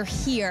now that you're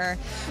here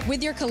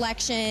with your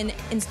collection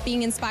and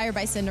being inspired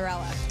by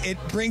Cinderella? It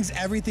brings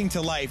everything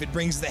to life. It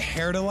brings the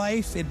hair to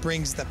life. It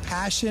brings the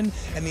passion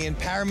and the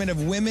empowerment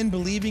of women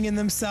believing in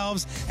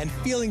themselves and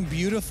feeling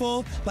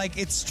beautiful. Like,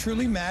 it's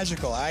truly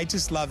magical. I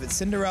just love it.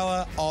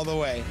 Cinderella all the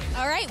way.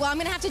 All right. Well, I'm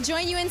going to have to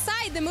join you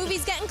inside. The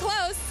movie's getting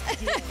close.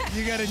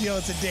 You got to deal.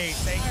 It's a date.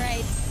 Thank you. All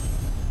right.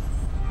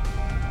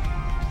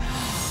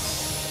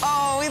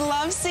 Oh, we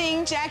love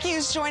seeing Jackie,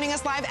 who's joining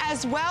us live,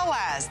 as well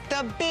as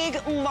the big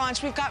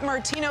launch. We've got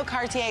Martino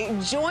Cartier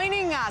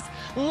joining us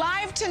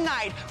live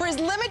tonight for his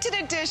limited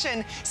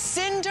edition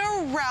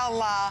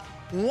Cinderella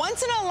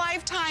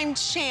once-in-a-lifetime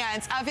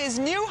chance of his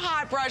new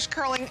hot brush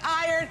curling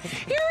iron.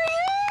 Here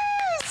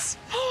he is!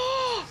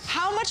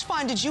 How much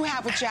fun did you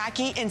have with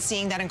Jackie in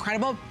seeing that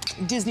incredible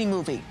Disney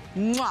movie?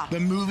 Mwah. The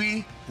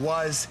movie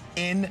was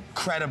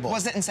incredible.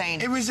 Was it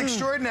insane? It was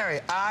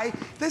extraordinary.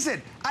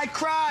 Listen, I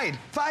cried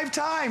 5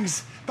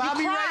 times.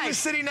 Bobby Ray was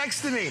sitting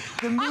next to me.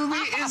 The movie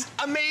is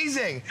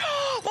amazing.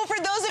 Well, for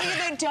those of you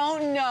that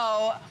don't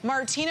know,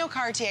 Martino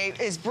Cartier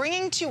is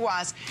bringing to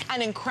us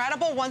an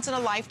incredible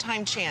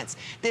once-in-a-lifetime chance.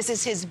 This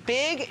is his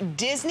big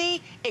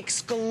Disney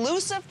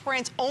exclusive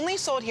prints, only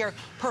sold here,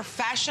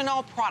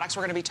 professional products.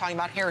 We're going to be talking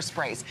about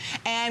hairsprays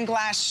and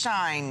glass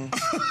shine.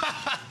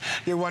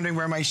 You're wondering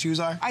where my shoes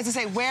are? I was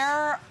going to say,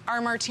 where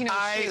are Martino's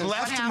shoes? I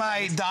left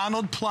my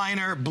Donald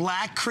Pliner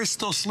black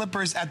crystal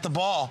slippers at the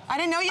ball. I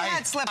didn't know you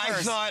had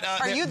slippers. I thought...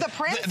 Are you the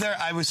prince?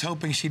 I was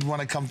hoping she'd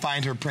want to come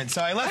find her prince,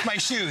 so I left my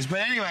shoes. But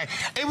anyway,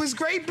 it was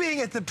great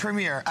being at the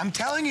premiere. I'm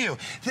telling you,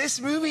 this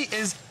movie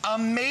is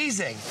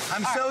amazing.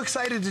 I'm so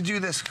excited to do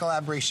this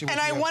collaboration with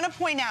you. And I want to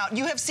point out,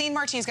 you have seen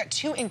Martino. He's got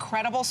 2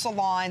 incredible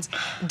salons.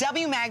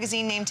 W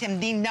Magazine named him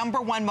the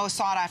 #1 most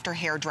sought-after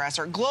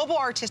hairdresser, global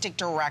artistic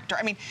director.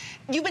 I mean,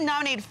 you've been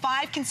nominated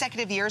 5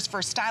 consecutive years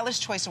for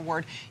Stylist Choice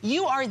Award.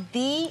 You are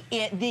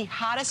the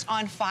hottest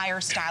on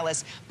fire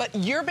stylist. But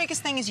your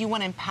biggest thing is you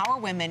want to empower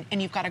women,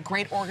 and you've got a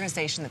great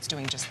organization that's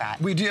doing just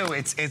that. We do.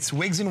 It's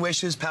Wigs and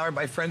Wishes, powered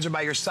by Friends Are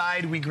By Your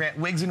Side. We grant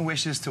wigs and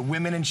wishes to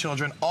women and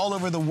children all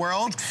over the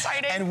world.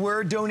 Exciting. And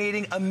we're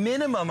donating a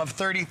minimum of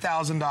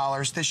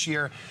 $30,000 this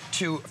year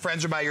to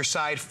Friends Are By Your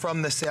Side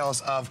from the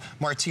sales of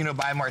Martino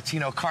by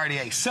Martino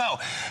Cartier. So,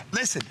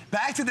 listen,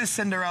 back to this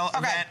Cinderella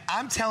event.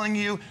 I'm telling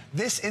you,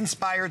 this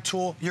inspired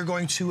tool, you're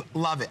going to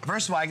love it.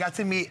 First of all, I got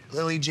to meet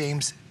Lily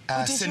James,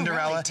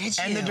 Cinderella,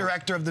 and the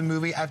director of the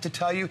movie. I have to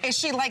tell you. Is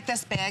she like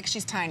this big?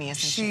 She's tiny, isn't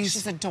she?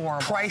 She's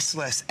adorable.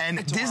 Priceless.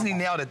 And Disney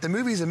nailed it. The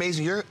movie's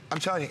amazing. I'm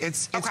telling you,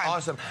 it's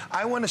awesome.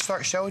 I want to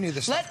start showing you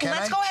this stuff.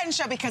 Let's go ahead and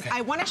show, because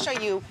I want to show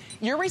you,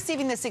 you're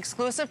receiving this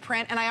exclusive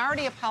print, and I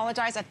already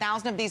apologize,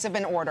 1,000 of these have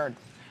been ordered.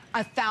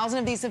 1,000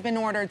 of these have been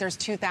ordered. There's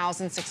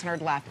 2,600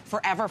 left.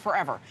 Forever,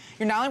 forever.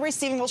 You're not only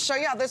receiving, we'll show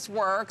you how this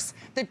works,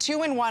 the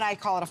 2-in-1, I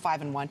call it a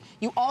 5-in-1.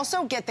 You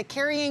also get the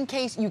carrying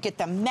case. You get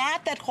the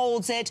mat that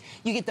holds it.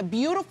 You get the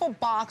beautiful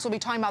box. We'll be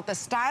talking about the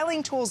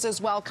styling tools as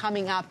well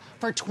coming up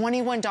for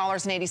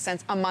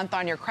 $21.80 a month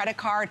on your credit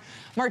card.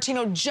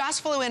 Martino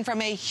just flew in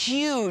from a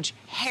huge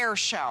hair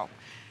show.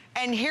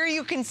 And here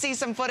you can see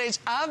some footage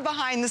of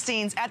behind the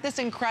scenes at this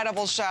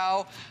incredible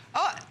show.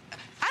 Oh,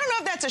 I don't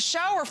know if that's a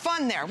show or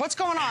fun there. What's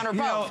going on, or both?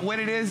 You know, what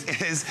it is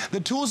the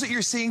tools that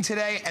you're seeing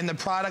today and the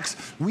products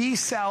we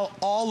sell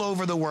all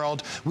over the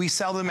world. We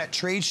sell them at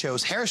trade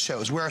shows, hair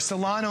shows, where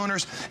salon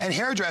owners and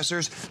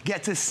hairdressers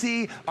get to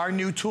see our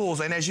new tools.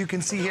 And as you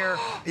can see here,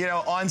 you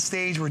know, on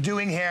stage, we're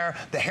doing hair.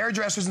 The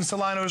hairdressers and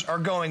salon owners are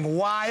going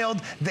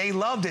wild. They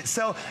loved it.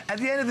 So at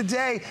the end of the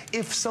day,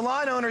 if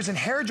salon owners and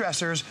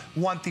hairdressers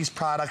want these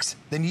products,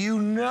 then you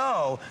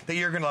know that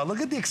you're going to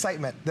look at the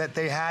excitement that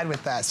they had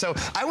with that. So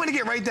I want to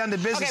get right down to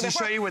business and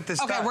show you what this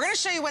does. Okay, we're going to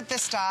show you what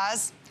this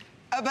does.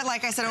 But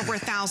like I said, over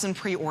 1,000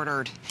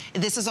 pre-ordered.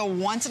 This is a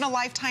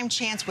once-in-a-lifetime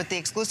chance with the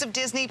exclusive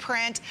Disney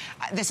print.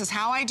 This is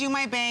how I do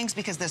my bangs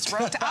because this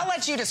wrote. I'll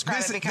let you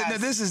describe it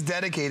because this is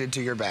dedicated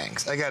to your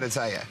bangs. I got to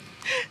tell you,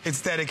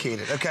 it's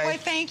dedicated. Okay. Well,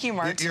 thank you,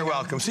 Martin. You're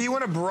welcome. So you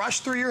want to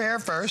brush through your hair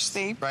first,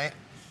 right?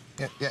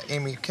 Yeah,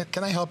 Amy,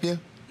 can I help you?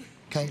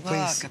 Okay,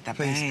 please. Look at the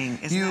please. bang.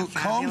 Isn't you that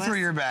comb fabulous? through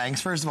your bangs.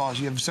 First of all,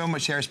 you have so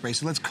much hairspray,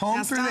 so let's comb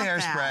Now through the stop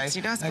hairspray. that.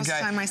 You're not supposed to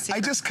find my secret.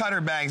 I just cut her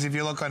bangs. If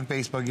you look on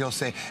Facebook, you'll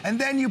see. And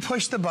then you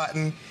push the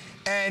button,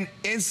 and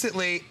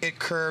instantly it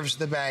curves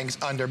the bangs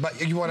under.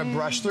 But you want to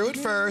brush through it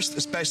first,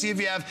 especially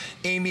if you have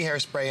Amy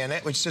hairspray in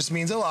it, which just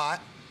means a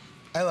lot.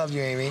 I love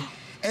you, Amy.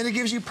 And it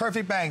gives you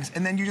perfect bangs,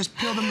 and then you just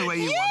peel them the way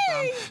you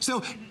want them.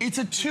 So it's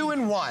a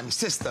 2-in-1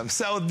 system.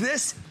 So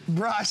this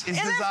brush is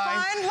designed.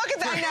 Fun? Look at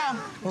that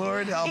now.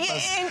 Lord help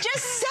us. In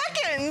just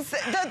seconds,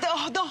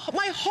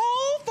 my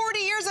whole 40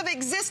 years of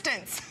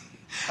existence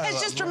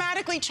has just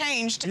dramatically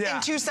changed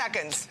in 2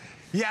 seconds.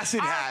 Yes,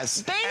 it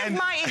has. The bane of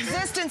my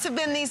existence have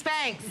been these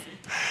bangs.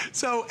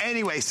 So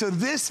anyway, so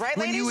this, right,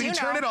 when ladies, you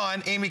turn know. it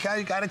on, Amy,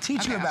 I got to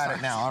teach you about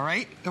it now, all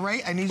right? All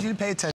right? I need you to pay attention.